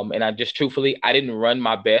 And I just truthfully, I didn't run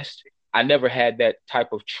my best. I never had that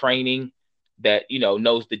type of training that,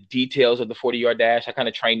 knows the details of the 40-yard dash. I kind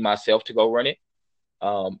of trained myself to go run it.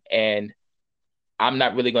 And I'm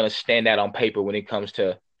not really going to stand out on paper when it comes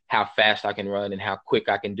to how fast I can run and how quick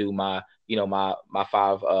I can do my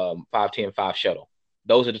 5-10-5 shuttle.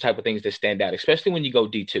 Those are the type of things that stand out, especially when you go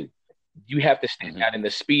D2. You have to stand out in the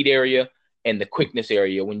speed area and the quickness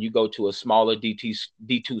area when you go to a smaller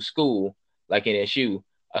D2 school like NSU,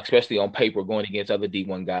 especially on paper going against other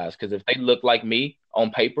D1 guys. Because if they look like me on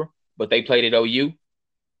paper, but they played at OU,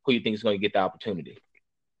 who you think is going to get the opportunity?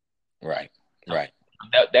 Right.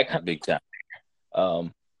 That kind of big time. I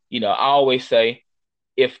always say,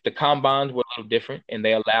 if the combines were a little different and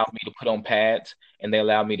they allowed me to put on pads and they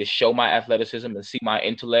allowed me to show my athleticism and see my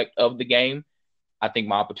intellect of the game, I think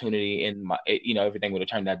my opportunity and everything would have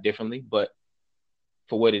turned out differently. But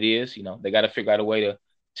for what it is, they got to figure out a way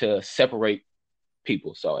to separate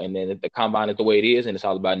people. So, and then the combine is the way it is, and it's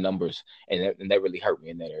all about numbers, and that really hurt me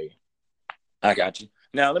in that area. I got you.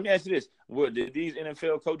 Now, let me ask you this: did these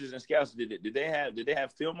NFL coaches and scouts did they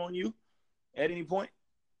have film on you at any point?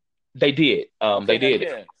 They did. They did.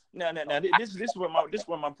 Yeah. Now, this is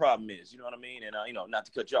where my problem is. You know what I mean? And not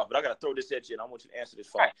to cut you off, but I got to throw this at you, and I want you to answer this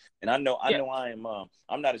for me. And I know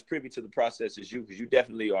I'm not as privy to the process as you, because you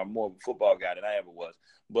definitely are more of a football guy than I ever was.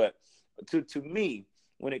 But to me,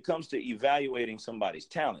 when it comes to evaluating somebody's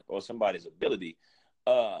talent or somebody's ability,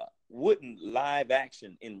 wouldn't live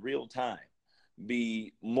action in real time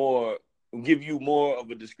give you more of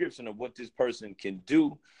a description of what this person can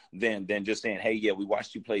do than just saying, hey, yeah, we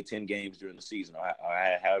watched you play 10 games during the season or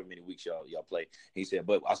however many weeks y'all play. He said,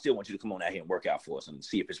 but I still want you to come on out here and work out for us and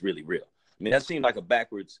see if it's really real. I mean, that seemed like a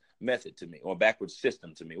backwards method to me, or a backwards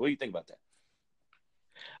system to me. What do you think about that?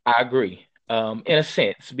 I agree, in a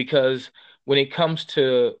sense, because when it comes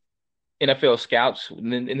to NFL scouts,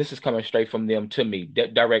 and this is coming straight from them to me,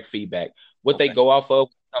 direct feedback, what they go off of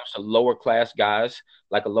comes to lower class guys,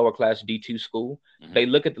 like a lower class D2 school, they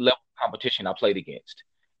look at the level of competition I played against.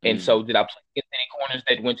 And so did I play against any corners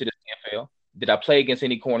that went to the CFL? Did I play against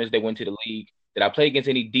any corners that went to the league? Did I play against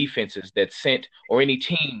any defenses that sent, or any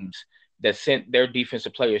teams that sent their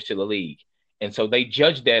defensive players to the league? And so they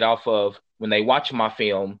judge that off of when they watch my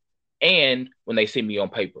film and when they see me on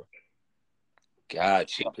paper.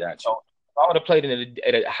 Gotcha. So if I would have played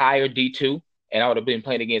at a higher D2, and I would have been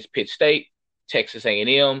playing against Pitt State, Texas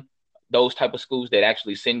A&M, those type of schools that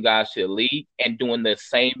actually send guys to the league and doing the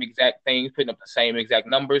same exact things, putting up the same exact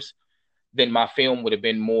numbers, then my film would have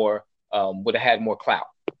been more, would have had more clout,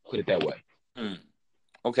 put it that way.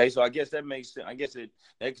 Okay, so I guess that makes sense. I guess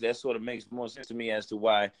that sort of makes more sense to me as to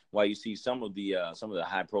why you see some of the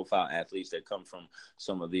high profile athletes that come from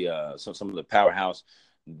some of the powerhouse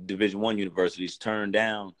Division I universities turn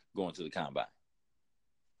down going to the combine.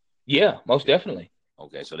 Yeah, most definitely.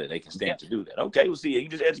 Okay, so that they can stand to do that. Okay, well, see, you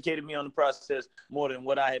just educated me on the process more than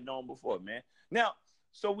what I had known before, man. Now,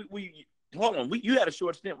 so we hold on. You had a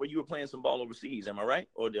short stint where you were playing some ball overseas. Am I right,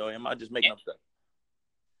 or am I just making up stuff?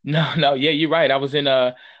 No, yeah, you're right. I was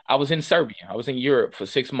in Serbia. I was in Europe for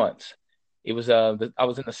 6 months. It was I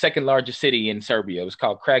was in the second largest city in Serbia. It was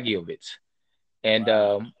called Kragujevac, and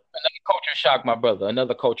another culture shock, my brother.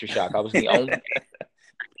 Another culture shock. I was the only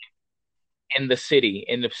in the city,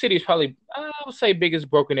 and the city is probably, I would say, big as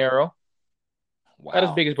Broken Arrow. Wow. Not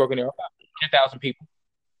as big as Broken Arrow. About 100,000 people.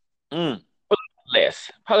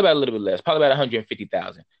 Less, probably about a little bit less, probably about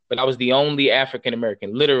 150,000. But I was the only African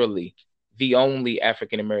American, literally the only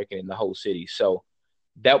African American in the whole city. So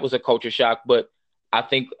that was a culture shock. But I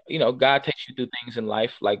think, God takes you through things in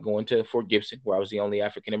life, like going to Fort Gibson, where I was the only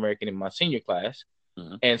African American in my senior class.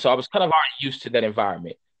 Mm-hmm. And so I was kind of already used to that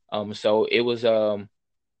environment. So it was, I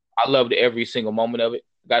loved every single moment of it.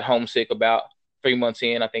 Got homesick about 3 months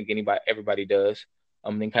in. I think everybody does.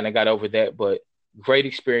 Then kind of got over that, but great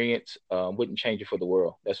experience. Wouldn't change it for the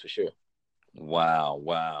world. That's for sure. Wow,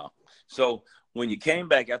 wow. So when you came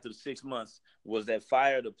back after the 6 months, was that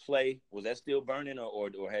fire to play? Was that still burning,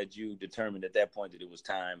 or had you determined at that point that it was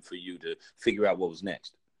time for you to figure out what was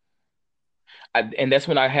next? And that's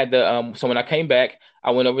when I had so when I came back,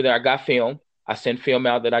 I went over there, I got film. I sent film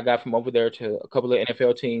out that I got from over there to a couple of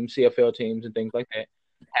NFL teams, CFL teams, and things like that.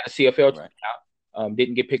 Had a CFL team Right. out,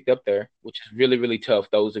 didn't get picked up there, which is really, really tough.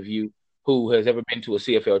 Those of you who has ever been to a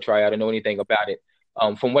CFL tryout and know anything about it.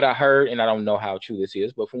 From what I heard, and I don't know how true this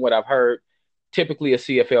is, but from what I've heard, typically a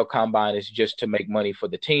CFL combine is just to make money for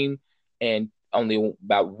the team, and only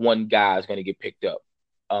about one guy is going to get picked up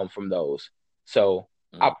from those. So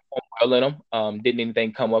I performed well in them. Didn't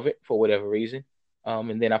anything come of it for whatever reason.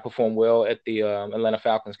 And then I performed well at the Atlanta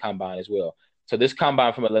Falcons combine as well. So this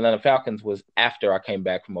combine from Atlanta Falcons was after I came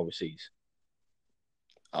back from overseas.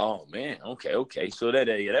 Oh man, okay, okay. So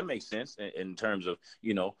that makes sense in terms of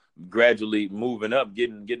gradually moving up,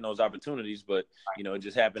 getting those opportunities, but it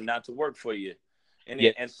just happened not to work for you. And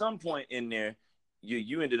then Yeah. at some point in there,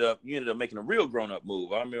 you ended up making a real grown up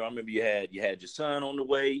move. I remember you had your son on the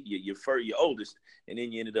way, your oldest, and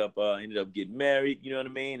then you ended up getting married. You know what I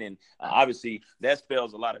mean? And obviously that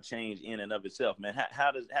spells a lot of change in and of itself, man.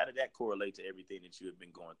 How did that correlate to everything that you had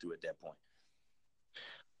been going through at that point?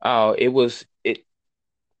 Oh, it.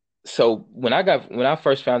 So when I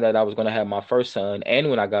first found out I was going to have my first son,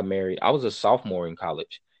 and when I got married, I was a sophomore in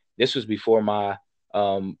college. This was before my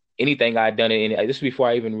anything I'd done in. This was before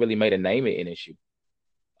I even really made a name at NSU.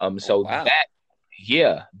 Oh So wow.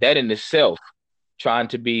 that in itself, trying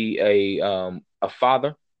to be a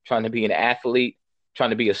father, trying to be an athlete,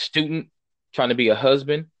 trying to be a student, trying to be a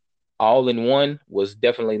husband, all in one was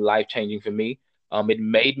definitely life changing for me. It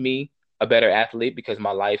made me a better athlete because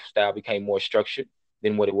my lifestyle became more structured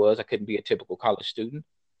than what it was. I couldn't be a typical college student,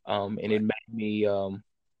 and it Right. made me.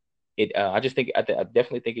 I just think I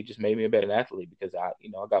definitely think it just made me a better athlete because I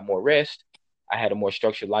got more rest. I had a more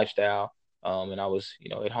structured lifestyle, and I was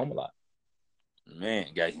at home a lot. Man,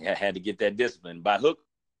 had to get that discipline by hook,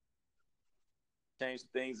 change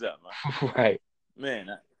things up, Right.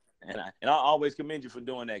 man. And I always commend you for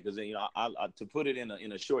doing that because to put it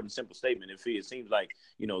in a short and simple statement, it seems like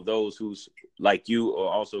those who's like you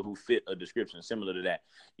or also who fit a description similar to that,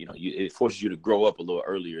 it forces you to grow up a little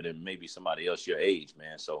earlier than maybe somebody else your age,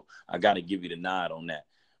 man. So I got to give you the nod on that.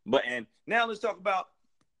 And now let's talk about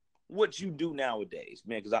what you do nowadays,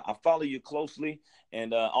 man, because I follow you closely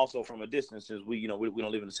and also from a distance since we don't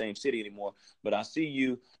live in the same city anymore. But I see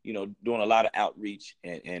you, doing a lot of outreach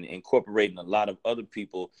and incorporating a lot of other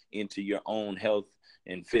people into your own health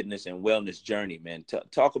and fitness and wellness journey, man.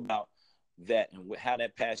 Talk about that and how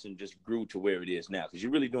that passion just grew to where it is now, because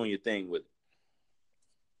you're really doing your thing with it.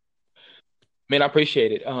 Man, I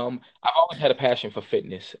appreciate it. I've always had a passion for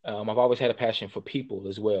fitness. I've always had a passion for people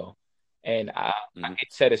as well, and I Mm-hmm.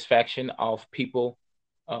 get satisfaction of people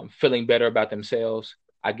feeling better about themselves.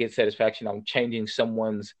 I get satisfaction on changing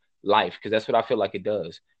someone's life because that's what I feel like it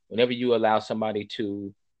does. Whenever you allow somebody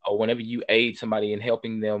to, or whenever you aid somebody in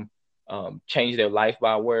helping them change their life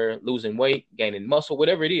by losing weight, gaining muscle,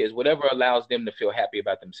 whatever it is, whatever allows them to feel happy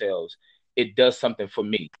about themselves, it does something for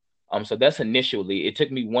me. So that's initially. It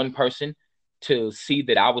took me one person to see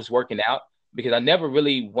that I was working out because I never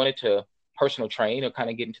really wanted to personal train or kind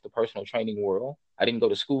of get into the personal training world. I didn't go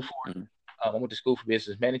to school for Mm-hmm. it. I went to school for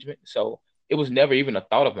business management, so it was never even a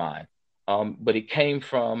thought of mine. But it came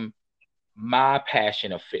from my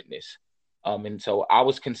passion of fitness, and so I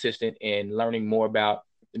was consistent in learning more about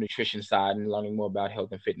the nutrition side and learning more about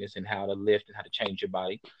health and fitness and how to lift and how to change your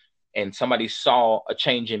body. And somebody saw a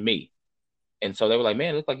change in me, and so they were like,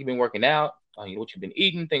 "Man, it looks like you've been working out. What you've been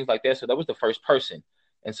eating, things like that." So that was the first person.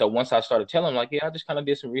 And so once I started telling them, like, "Yeah, I just kind of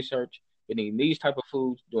did some research, been eating these type of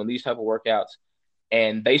foods, doing these type of workouts,"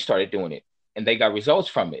 and they started doing it, and they got results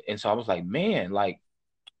from it. And so I was like, "Man, like,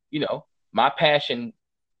 you know, my passion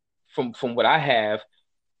from what I have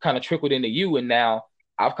kind of trickled into you, and now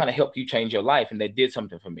I've kind of helped you change your life, and that did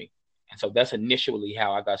something for me." And so that's initially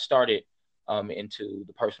how I got started into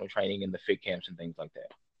the personal training and the fit camps and things like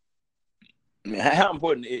that. How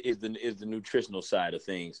important is the nutritional side of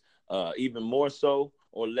things, even more so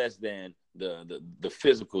or less than the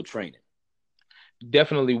physical training?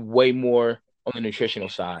 Definitely way more on the nutritional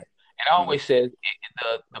side. And I Mm-hmm. always said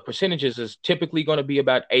the percentages is typically going to be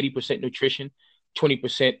about 80% nutrition,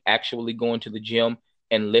 20% actually going to the gym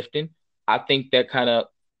and lifting. I think that kind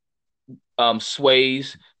of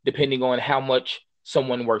sways depending on how much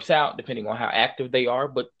someone works out, depending on how active they are.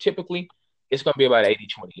 But typically, it's going to be about 80-20.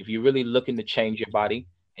 If you're really looking to change your body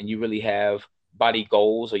and you really have body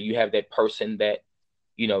goals, or you have that person that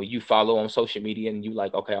you follow on social media and you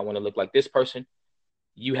like, okay, I want to look like this person,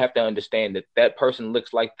 you have to understand that that person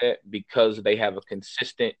looks like that because they have a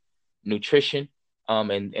consistent nutrition.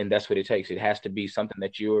 And that's what it takes. It has to be something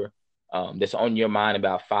that you're that's on your mind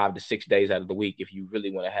about 5 to 6 days out of the week if you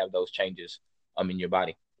really want to have those changes in your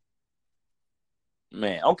body.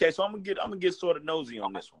 Man, okay, so I'm gonna get sort of nosy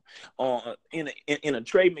on this one. In a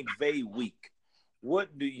Trey McVay week,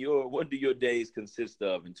 what do your days consist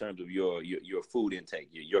of in terms of your food intake,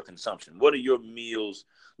 your consumption? What are your meals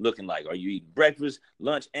looking like? Are you eating breakfast,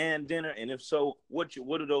 lunch, and dinner? And if so, what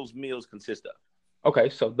do those meals consist of? Okay,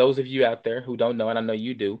 so those of you out there who don't know, and I know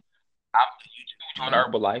you do, I'm huge on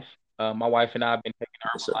Herbalife. My wife and I have been taking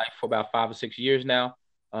Herbalife for about 5 or 6 years now.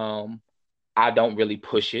 I don't really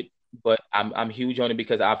push it, but I'm huge on it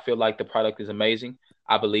because I feel like the product is amazing.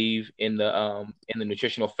 I believe in the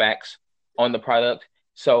nutritional facts on the product.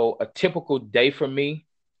 So a typical day for me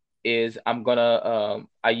is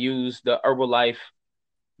I use the Herbalife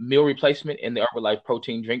meal replacement and the Herbalife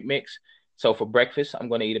protein drink mix. So for breakfast, I'm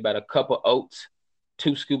gonna eat about a cup of oats,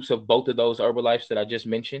 2 scoops of both of those Herbalifes that I just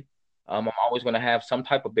mentioned. I'm always gonna have some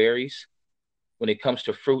type of berries. When it comes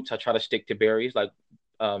to fruits, I try to stick to berries like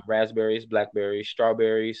raspberries, blackberries,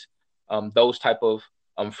 strawberries, those type of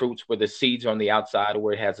fruits where the seeds are on the outside or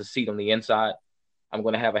where it has a seed on the inside. I'm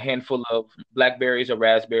going to have a handful of blackberries or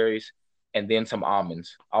raspberries and then some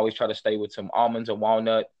almonds. I always try to stay with some almonds or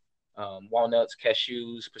walnuts,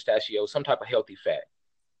 cashews, pistachios, some type of healthy fat.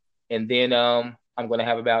 And then I'm going to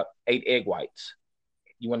have about 8 egg whites.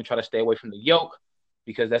 You want to try to stay away from the yolk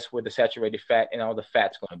because that's where the saturated fat and all the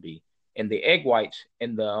fat's going to be. And the egg whites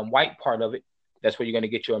and the white part of it, that's where you're going to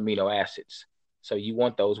get your amino acids. So you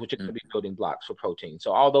want those, which are going to be building blocks for protein.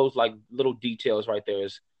 So all those like little details right there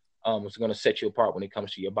is going to set you apart when it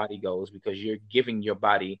comes to your body goals because you're giving your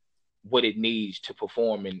body what it needs to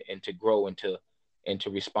perform and to grow and to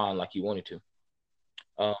respond like you want it to.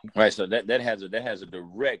 Right. So that has a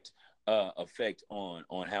direct effect on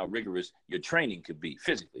how rigorous your training could be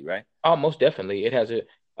physically, right? Oh, most definitely. It has a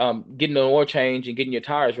getting an oil change and getting your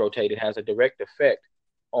tires rotated has a direct effect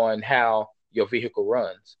on how your vehicle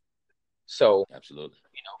runs. So, absolutely,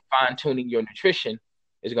 fine tuning your nutrition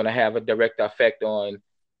is going to have a direct effect on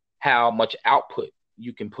how much output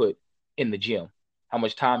you can put in the gym, how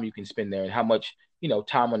much time you can spend there, and how much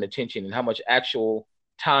time on attention, and how much actual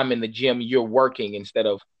time in the gym you're working instead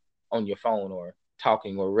of on your phone or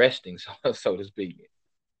talking or resting, so to speak.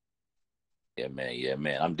 Yeah,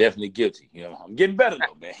 man. I'm definitely guilty. I'm getting better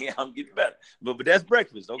though, man. Yeah, I'm getting better. But that's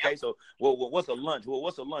breakfast, okay? So, what's a lunch?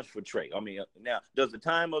 What's a lunch for Trey? I mean, now does the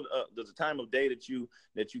time of day that you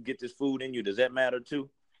get this food in you, does that matter too?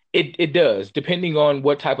 It does, depending on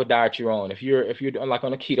what type of diet you're on. If you're like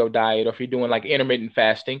on a keto diet, or if you're doing like intermittent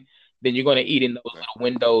fasting, then you're going to eat in those little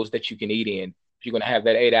windows that you can eat in. If you're going to have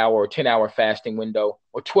that 8-hour or 10-hour fasting window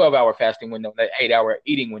or 12-hour fasting window, that 8-hour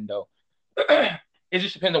eating window. It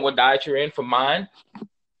just depends on what diet you're in. For mine,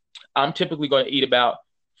 I'm typically going to eat about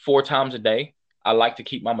 4 times a day. I like to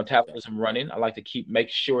keep my metabolism running. I like to make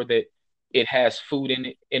sure that it has food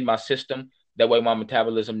in my system. That way my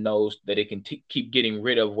metabolism knows that it can keep getting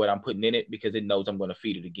rid of what I'm putting in it because it knows I'm going to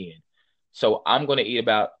feed it again. So I'm going to eat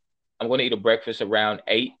a breakfast around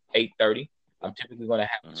 8:30. I'm typically going to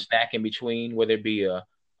have a snack in between, whether it be a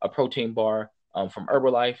protein bar from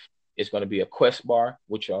Herbalife. It's going to be a Quest bar,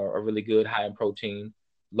 which are really good, high in protein,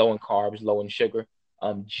 low in carbs, low in sugar,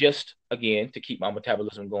 just again to keep my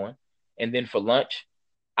metabolism going. And then for lunch,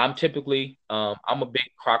 I'm typically I'm a big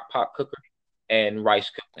crock pot cooker and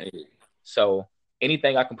rice cooker. So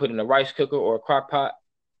anything I can put in a rice cooker or a crock pot,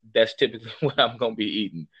 that's typically what I'm going to be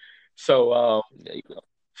eating. So there you go.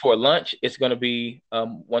 For lunch, it's going to be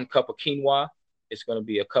 1 cup of quinoa. It's going to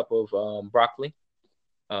be a cup of broccoli.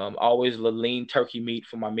 Always a lean turkey meat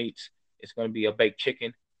for my meats. It's going to be a baked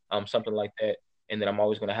chicken, something like that. And then I'm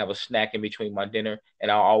always going to have a snack in between my dinner.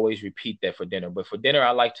 And I'll always repeat that for dinner. But for dinner,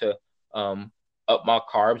 I like to up my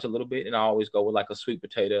carbs a little bit. And I always go with like a sweet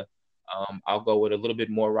potato. I'll go with a little bit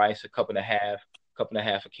more rice, a cup and a half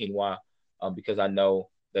of quinoa, because I know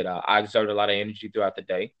that I exert a lot of energy throughout the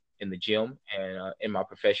day in the gym and in my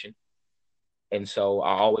profession. And so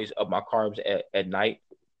I always up my carbs at night.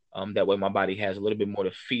 That way my body has a little bit more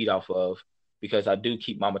to feed off of because I do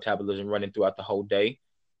keep my metabolism running throughout the whole day.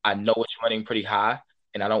 I know it's running pretty high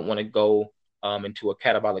and I don't want to go into a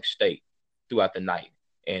catabolic state throughout the night.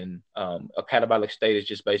 And a catabolic state is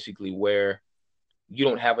just basically where you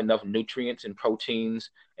don't have enough nutrients and proteins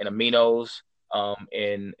and aminos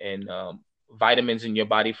and vitamins in your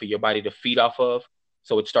body for your body to feed off of.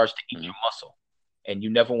 So it starts to eat your muscle, and you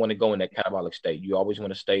never want to go in that catabolic state. You always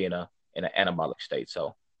want to stay in an anabolic state.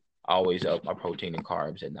 So I always up my protein and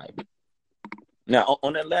carbs at night. Now,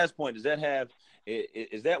 on that last point, does that have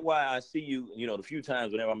is that why I see you, the few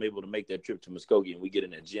times whenever I'm able to make that trip to Muskogee and we get in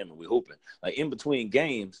that gym and we're hooping, like in between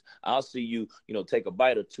games, I'll see you, take a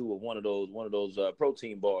bite or two of one of those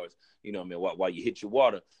protein bars, while you hit your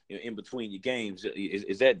water, in between your games.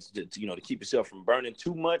 Is that, to keep yourself from burning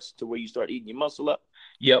too much to where you start eating your muscle up?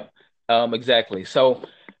 Yep. Exactly. So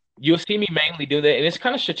you'll see me mainly do that, and it's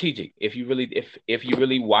kind of strategic if you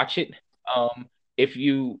really watch it. If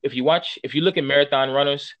you look at marathon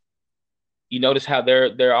runners, you notice how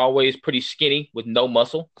they're always pretty skinny with no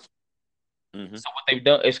muscle. Mm-hmm. So what they've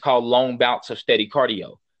done is called long bouts of steady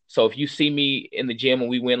cardio. So if you see me in the gym and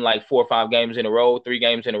we win like 4 or 5 games in a row, 3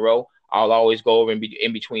 games in a row, I'll always go over in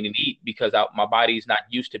between and eat because my body's not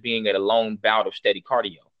used to being at a long bout of steady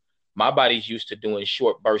cardio. My body's used to doing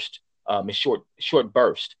short burst, short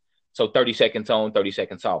burst. So 30 seconds on, 30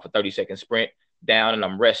 seconds off, a 30-second sprint down, and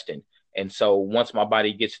I'm resting. And so once my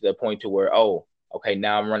body gets to the point to where, okay,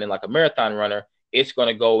 now I'm running like a marathon runner, it's going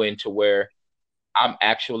to go into where I'm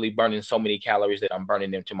actually burning so many calories that I'm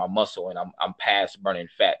burning them to my muscle, and I'm past burning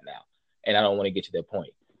fat now. And I don't want to get to that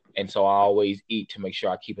point. And so I always eat to make sure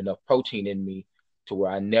I keep enough protein in me to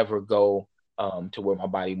where I never go to where my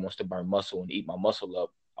body wants to burn muscle and eat my muscle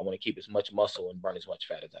up. I want to keep as much muscle and burn as much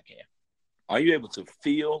fat as I can. Are you able to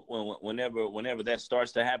feel whenever that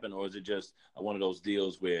starts to happen, or is it just one of those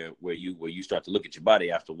deals where you start to look at your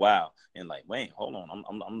body after a while and like, wait, hold on,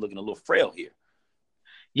 I'm looking a little frail here?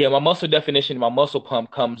 Yeah, my muscle definition, my muscle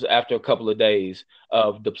pump comes after a couple of days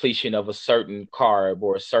of depletion of a certain carb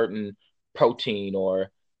or a certain protein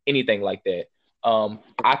or anything like that.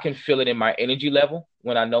 I can feel it in my energy level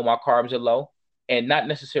when I know my carbs are low, and not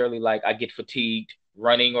necessarily like I get fatigued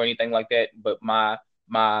running or anything like that, but my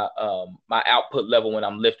output level when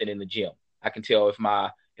I'm lifting in the gym. I can tell if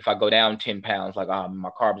I go down 10 pounds, like my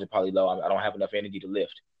carbs are probably low. I don't have enough energy to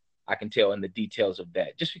lift. I can tell in the details of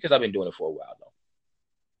that just because I've been doing it for a while though.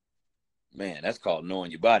 Man, that's called knowing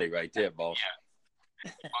your body right there, boss.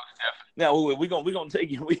 Yeah. Now we're gonna take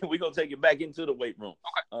you back into the weight room.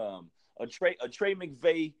 Okay. A Trey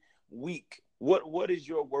McVay week. What is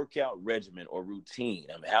your workout regimen or routine?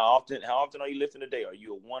 I mean, how often are you lifting a day? Are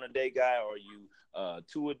you a 1 a day guy, or are you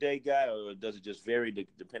 2 a day guy, or does it just vary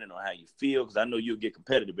depending on how you feel? Because I know you'll get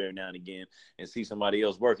competitive every now and again and see somebody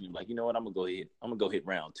else working. You're like, you know what? I'm gonna go hit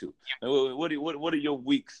round 2. What are your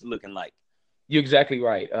weeks looking like? You're exactly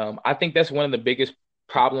right. I think that's one of the biggest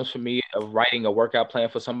problems for me of writing a workout plan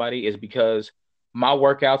for somebody is because my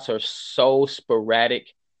workouts are so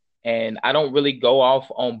sporadic and I don't really go off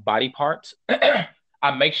on body parts. I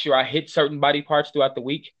make sure I hit certain body parts throughout the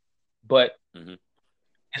week, but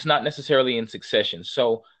it's not necessarily in succession.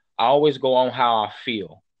 So I always go on how I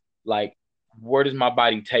feel. Like, where does my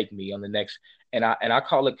body take me on the next? And I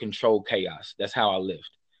call it controlled chaos. That's how I lift.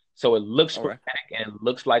 So it looks sporadic and it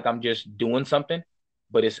looks like I'm just doing something,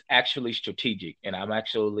 but it's actually strategic. And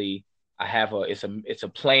it's a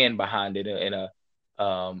plan behind it. And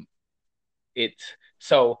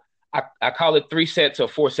I call it 3 sets or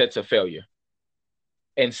 4 sets of failure.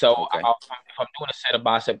 And so if I'm doing a set of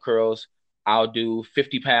bicep curls, I'll do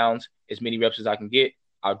 50 pounds, as many reps as I can get.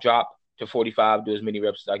 I'll drop to 45, do as many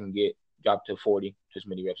reps as I can get, drop to 40, do as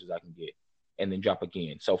many reps as I can get, and then drop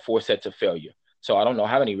again. So 4 sets of failure. So I don't know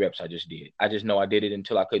how many reps I just did. I just know I did it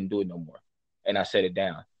until I couldn't do it no more. And I set it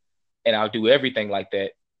down. And I'll do everything like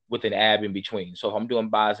that with an ab in between. So if I'm doing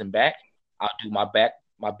bis and back, I'll do my back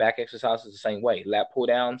exercises the same way. Lat pull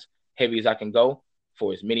downs, heavy as I can go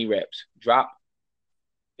for as many reps. Drop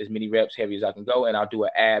as many reps, heavy as I can go, and I'll do an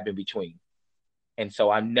ab in between. And so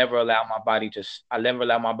I never allow my body to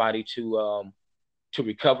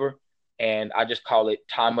recover. And I just call it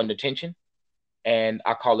time under tension. And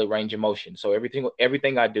I call it range of motion. So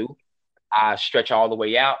everything I do, I stretch all the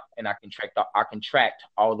way out and I contract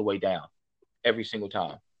all the way down every single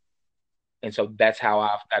time. And so that's how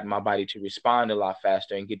I've gotten my body to respond a lot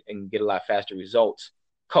faster and get a lot faster results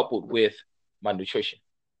coupled with my nutrition.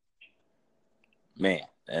 Man,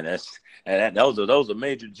 and those are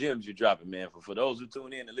major gems you're dropping, man. For those who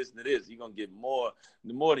tune in and listen to this, you're gonna get more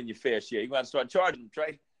than your fair share. You're gonna have to start charging them,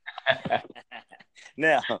 Trey.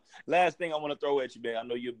 Now, last thing I want to throw at you, man. I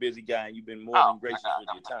know you're a busy guy and you've been more than gracious with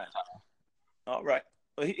your time. All right.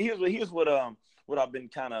 Well, here's what I've been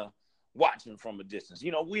kind of watching from a distance.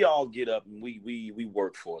 You know, we all get up and we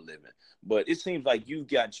work for a living, but it seems like you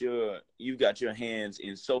got your hands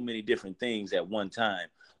in so many different things at one time,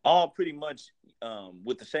 all pretty much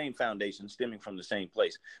with the same foundation, stemming from the same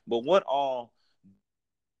place. But what all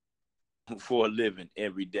for a living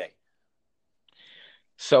every day?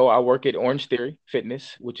 So I work at Orange Theory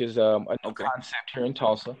Fitness, which is a new Okay. concept here in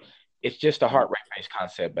Tulsa. It's just a heart rate based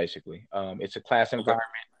concept, basically. It's a class environment.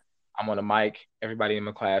 I'm on a mic. Everybody in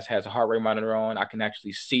my class has a heart rate monitor on. I can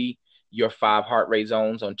actually see your 5 heart rate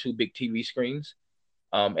zones on 2 big TV screens.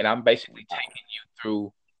 And I'm basically taking you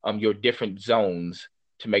through your different zones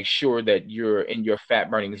to make sure that you're in your fat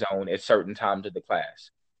burning zone at certain times of the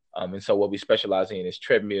class. And so what we specialize in is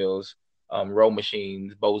treadmills, row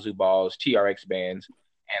machines, Bosu balls, TRX bands.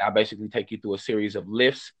 And I basically take you through a series of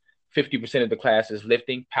lifts. 50% of the class is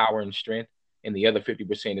lifting, power, and strength, and the other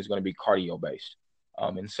 50% is going to be cardio based.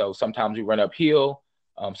 And so sometimes we run uphill,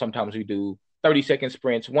 sometimes we do 30-second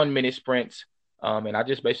sprints, 1-minute sprints, and I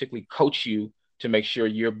just basically coach you to make sure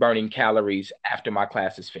you're burning calories after my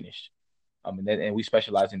class is finished. And we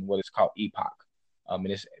specialize in what is called EPOC, and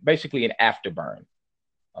it's basically an afterburn.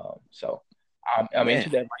 So I'm into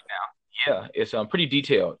that right now. Yeah, it's pretty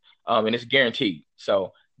detailed, and it's guaranteed.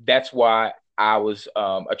 So that's why I was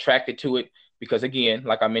attracted to it, because again,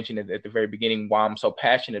 like I mentioned at the very beginning, why I'm so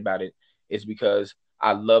passionate about it is because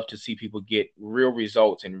I love to see people get real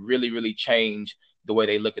results and really, really change the way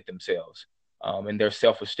they look at themselves and their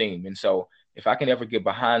self-esteem. And so if I can ever get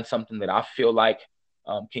behind something that I feel like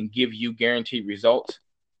can give you guaranteed results,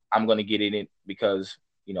 I'm going to get in it because,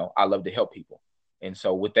 you know, I love to help people. And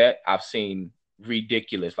so with that, I've seen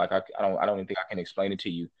ridiculous, like I don't even think I can explain it to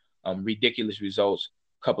you, ridiculous results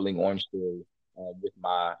coupling Orange Theory with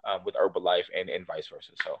Herbalife and vice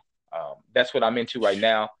versa. So that's what I'm into right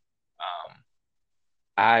now.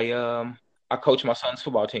 I coach my son's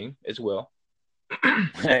football team as well.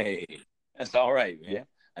 Hey, that's all right, man. Yeah.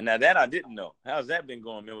 And now that I didn't know. How's that been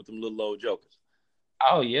going, man, with them little old jokers?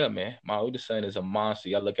 Oh yeah, man. My oldest son is a monster.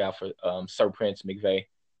 I look out for Sir Prince McVeigh,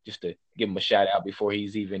 just to give him a shout out before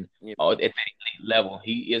he's even at that elite level.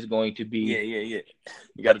 He is going to be. Yeah.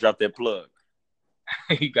 You got to drop that plug.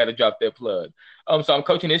 You got to drop that plug. So I'm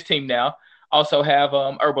coaching this team now. Also have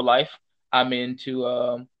Herbalife. I'm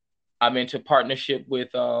into partnership with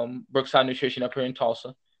Brookside Nutrition up here in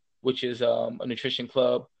Tulsa, which is a nutrition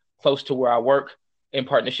club close to where I work, in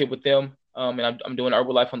partnership with them. And I'm doing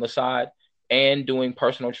Herbalife on the side and doing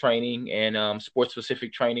personal training and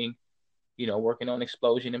sports-specific training, you know, working on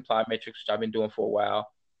explosion and plyometrics, which I've been doing for a while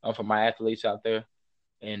for my athletes out there,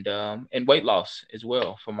 and weight loss as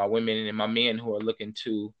well for my women and my men who are looking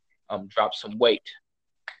to drop some weight.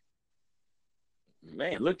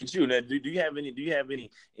 Man, look at you. Now, do you have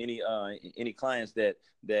any clients that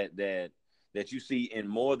you see in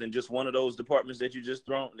more than just one of those departments that you just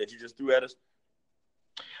threw at us?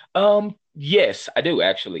 Yes, I do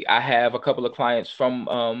actually. I have a couple of clients from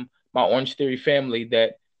my Orange Theory family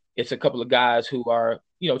that it's a couple of guys who are,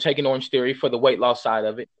 you know, taking Orange Theory for the weight loss side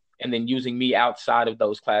of it, and then using me outside of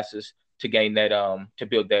those classes to gain that to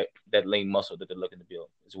build that lean muscle that they're looking to build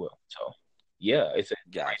as well. So yeah, it's a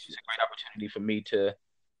great opportunity for me to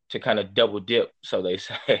kind of double dip, so they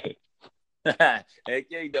say. Heck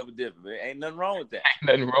yeah, you double dipping, man. Ain't nothing wrong with that. Ain't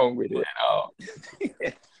nothing wrong with it at all.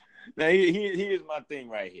 Now here's my thing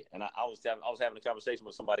right here, and I was having a conversation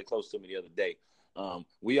with somebody close to me the other day.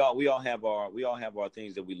 We all have our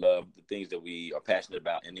things that we love, the things that we are passionate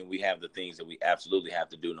about, and then we have the things that we absolutely have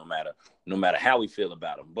to do no matter how we feel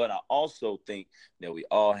about them. But I also think that we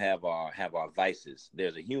all have our vices.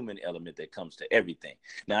 There's a human element that comes to everything.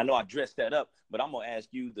 Now I know I dressed that up, but I'm gonna ask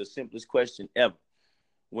you the simplest question ever.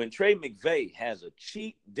 When Trey McVeigh has a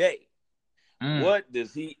cheat day, what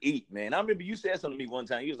does he eat, man? I remember you said something to me one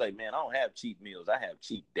time. You was like, man, I don't have cheat meals. I have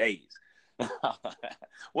cheat days.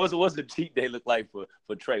 What's the cheat day look like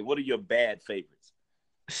for Trey? What are your bad favorites?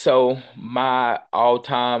 So my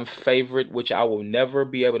all-time favorite, which I will never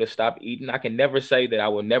be able to stop eating, I can never say that I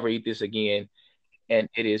will never eat this again, and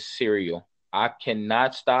it is cereal. I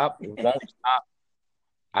cannot stop, won't stop.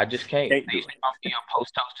 I just can't. I used to eat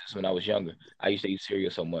Post Toasters when I was younger. I used to eat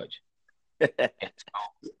cereal so much. And so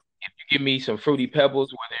if you give me some Fruity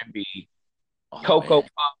Pebbles, whether it be Cocoa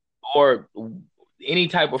Puff or any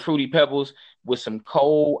type of Fruity Pebbles with some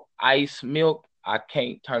cold ice milk, I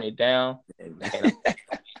can't turn it down. And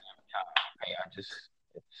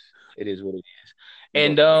it is what it is.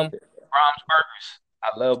 And Brahms Burgers.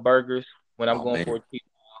 I love burgers when I'm going for a cheat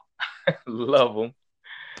meal. Love them.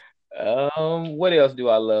 What else do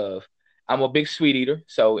I love? I'm a big sweet eater,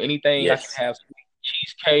 so anything I can have.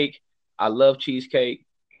 Cheesecake. I love cheesecake.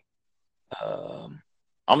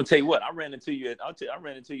 I'm gonna tell you what. I ran into you at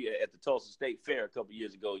the Tulsa State Fair a couple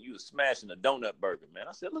years ago. You was smashing a donut burger, man.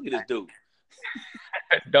 I said, look at this dude.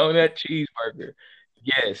 Donut cheeseburger.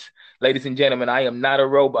 Yes, ladies and gentlemen, I am not a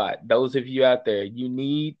robot. Those of you out there, you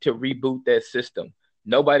need to reboot that system.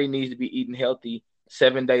 Nobody needs to be eating healthy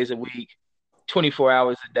 7 days a week, 24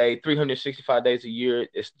 hours a day, 365 days a year.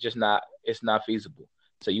 It's not feasible.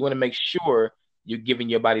 So you want to make sure you're giving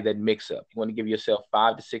your body that mix up. You want to give yourself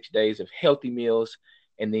 5 to 6 days of healthy meals.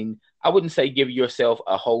 And then I wouldn't say give yourself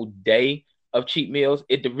a whole day of cheat meals.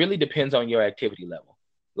 It really depends on your activity level.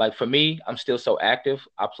 Like for me, I'm still so active.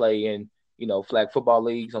 I play in, flag football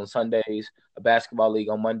leagues on Sundays, a basketball league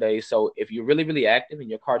on Mondays. So if you're really, really active and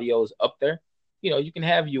your cardio is up there, you can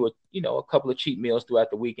have a couple of cheat meals throughout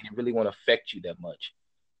the week and it really won't affect you that much.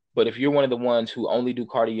 But if you're one of the ones who only do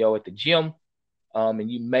cardio at the gym,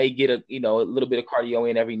 and you may get a little bit of cardio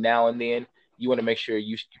in every now and then, you want to make sure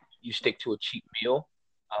you stick to a cheat meal.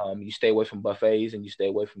 You stay away from buffets and you stay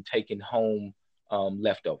away from taking home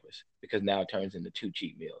leftovers, because now it turns into 2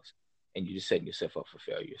 cheat meals and you're just setting yourself up for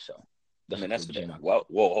failure. So that's whoa,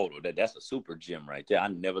 hold on. That's a super gym right there. I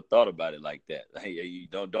never thought about it like that. Hey, you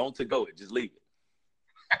don't to go it, just leave it.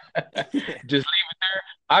 Just leave it there.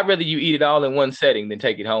 I'd rather you eat it all in one setting than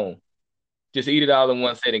take it home. Just eat it all in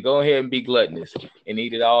one setting. Go ahead and be gluttonous and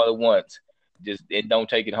eat it all at once. And don't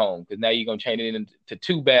take it home, because now you're gonna change it into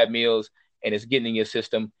 2 bad meals and it's getting in your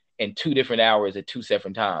system in 2 different hours at 2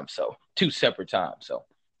 separate times. So 2 separate times. So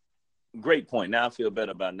great point. Now I feel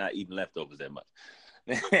better about not eating leftovers that much.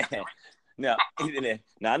 Now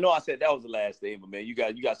I know I said that was the last thing, but man, you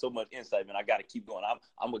got so much insight, man. I got to keep going.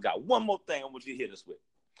 I'm got one more thing I want you to hit us with.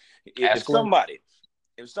 If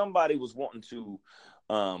somebody was wanting to,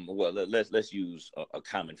 let's use a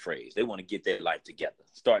common phrase. They want to get their life together,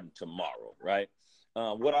 starting tomorrow, right?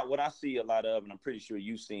 What I see a lot of, and I'm pretty sure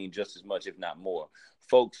you've seen just as much, if not more,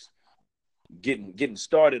 folks getting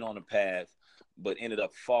started on a path, but ended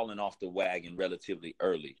up falling off the wagon relatively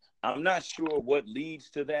early. I'm not sure what leads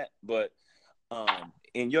to that, but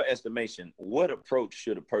in your estimation, what approach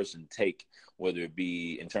should a person take, whether it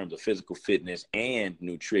be in terms of physical fitness and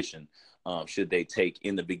nutrition, should they take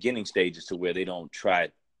in the beginning stages, to where they don't try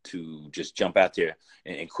to just jump out there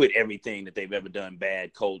and quit everything that they've ever done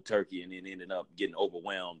bad, cold turkey, and then ended up getting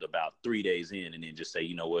overwhelmed about 3 days in, and then just say,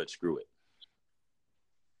 you know what, screw it?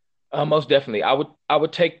 Most definitely. I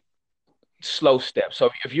would take slow steps. So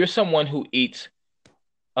if you're someone who eats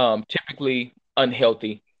typically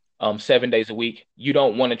unhealthy 7 days a week, you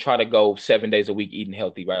don't want to try to go 7 days a week eating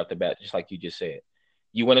healthy right off the bat, just like you just said.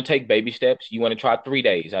 You want to take baby steps. You want to try 3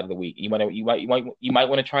 days out of the week. You might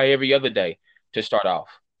want to try every other day to start off.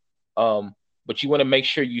 But you want to make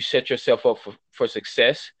sure you set yourself up for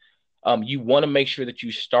success. You want to make sure that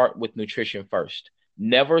you start with nutrition first.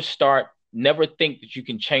 Never think that you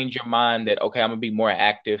can change your mind that, okay, I'm going to be more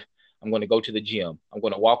active. I'm going to go to the gym. I'm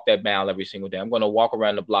going to walk that mile every single day. I'm going to walk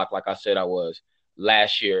around the block like I said I was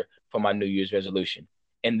last year for my New Year's resolution.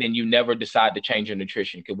 And then you never decide to change your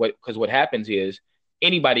nutrition. Because what happens is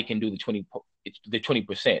anybody can do the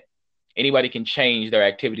 20%. Anybody can change their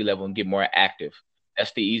activity level and get more active.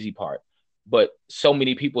 That's the easy part. But so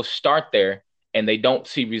many people start there and they don't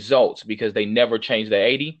see results because they never change their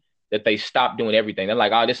 80, that they stop doing everything. They're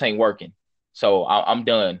like, oh, this ain't working. So I'm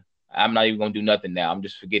done. I'm not even going to do nothing now. I'm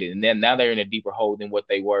just forget it. And then now they're in a deeper hole than what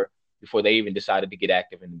they were before they even decided to get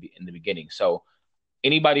active in the beginning. So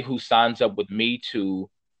anybody who signs up with me to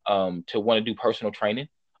want to do personal training,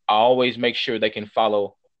 I always make sure they can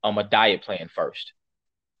follow a diet plan first,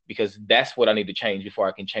 because that's what I need to change before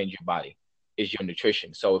I can change your body, is your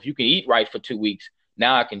nutrition. So if you can eat right for 2 weeks,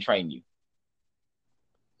 now I can train you.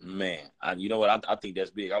 Man, you know what? I think that's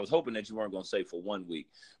big. I was hoping that you weren't going to say for 1 week,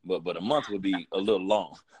 but a month would be a little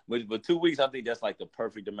long. But 2 weeks, I think that's like the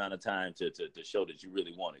perfect amount of time to show that you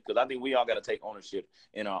really want it. Because I think we all got to take ownership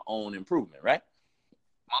in our own improvement, right?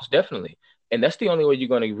 Most definitely. And that's the only way you're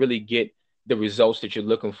going to really get the results that you're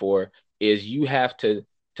looking for, is you have to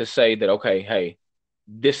say that, okay, hey,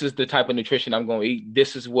 this is the type of nutrition I'm going to eat.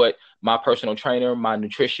 This is what my personal trainer, my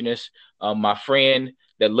nutritionist, my friend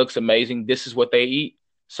that looks amazing, this is what they eat.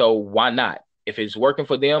 So why not? If it's working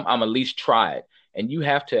for them, I'm at least try it. And you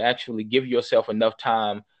have to actually give yourself enough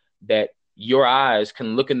time that your eyes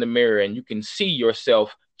can look in the mirror and you can see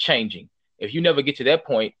yourself changing. If you never get to that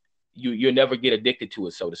point, you'll never get addicted to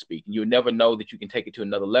it, so to speak. You'll never know that you can take it to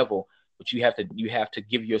another level. But you have to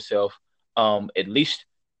give yourself at least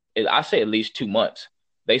 2 months.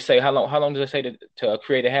 They say how long do they say to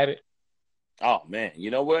create a habit? Oh man,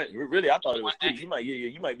 you know what? Really, I thought it was 3.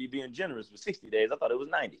 You might be being generous with 60 days. I thought it was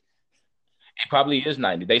 90. It probably is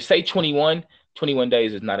 90. They say 21. 21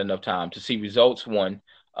 days is not enough time to see results. One,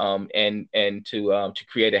 and to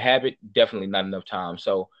create a habit, definitely not enough time.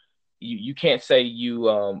 So you can't say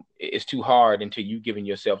it's too hard until you giving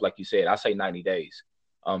yourself, like you said, I say 90 days,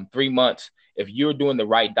 3 months. If you're doing the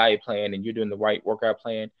right diet plan and you're doing the right workout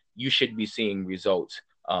plan, you should be seeing results,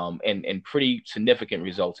 and pretty significant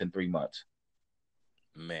results in 3 months.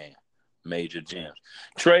 Man, major gems.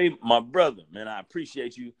 Trey, my brother, man, I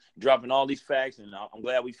appreciate you dropping all these facts, and I'm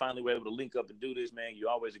glad we finally were able to link up and do this, man. You're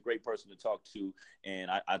always a great person to talk to, and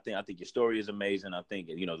I think your story is amazing. I think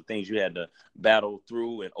the things you had to battle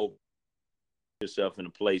through and open yourself in a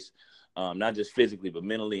place, not just physically but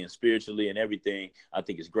mentally and spiritually and everything. I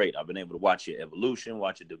think it's great. I've been able to watch your evolution,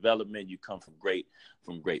 watch your development. You come from great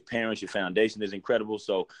parents. Your foundation is incredible.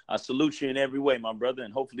 So I salute you in every way, my brother,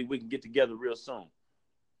 and hopefully we can get together real soon.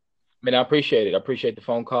 Man, I appreciate it. I appreciate the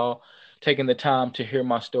phone call, taking the time to hear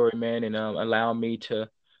my story, man, and allowing me to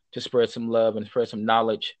spread some love and spread some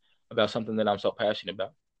knowledge about something that I'm so passionate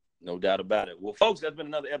about. No doubt about it. Well, folks, that's been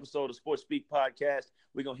another episode of Sports Speak Podcast.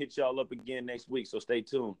 We're going to hit y'all up again next week, so stay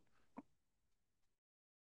tuned.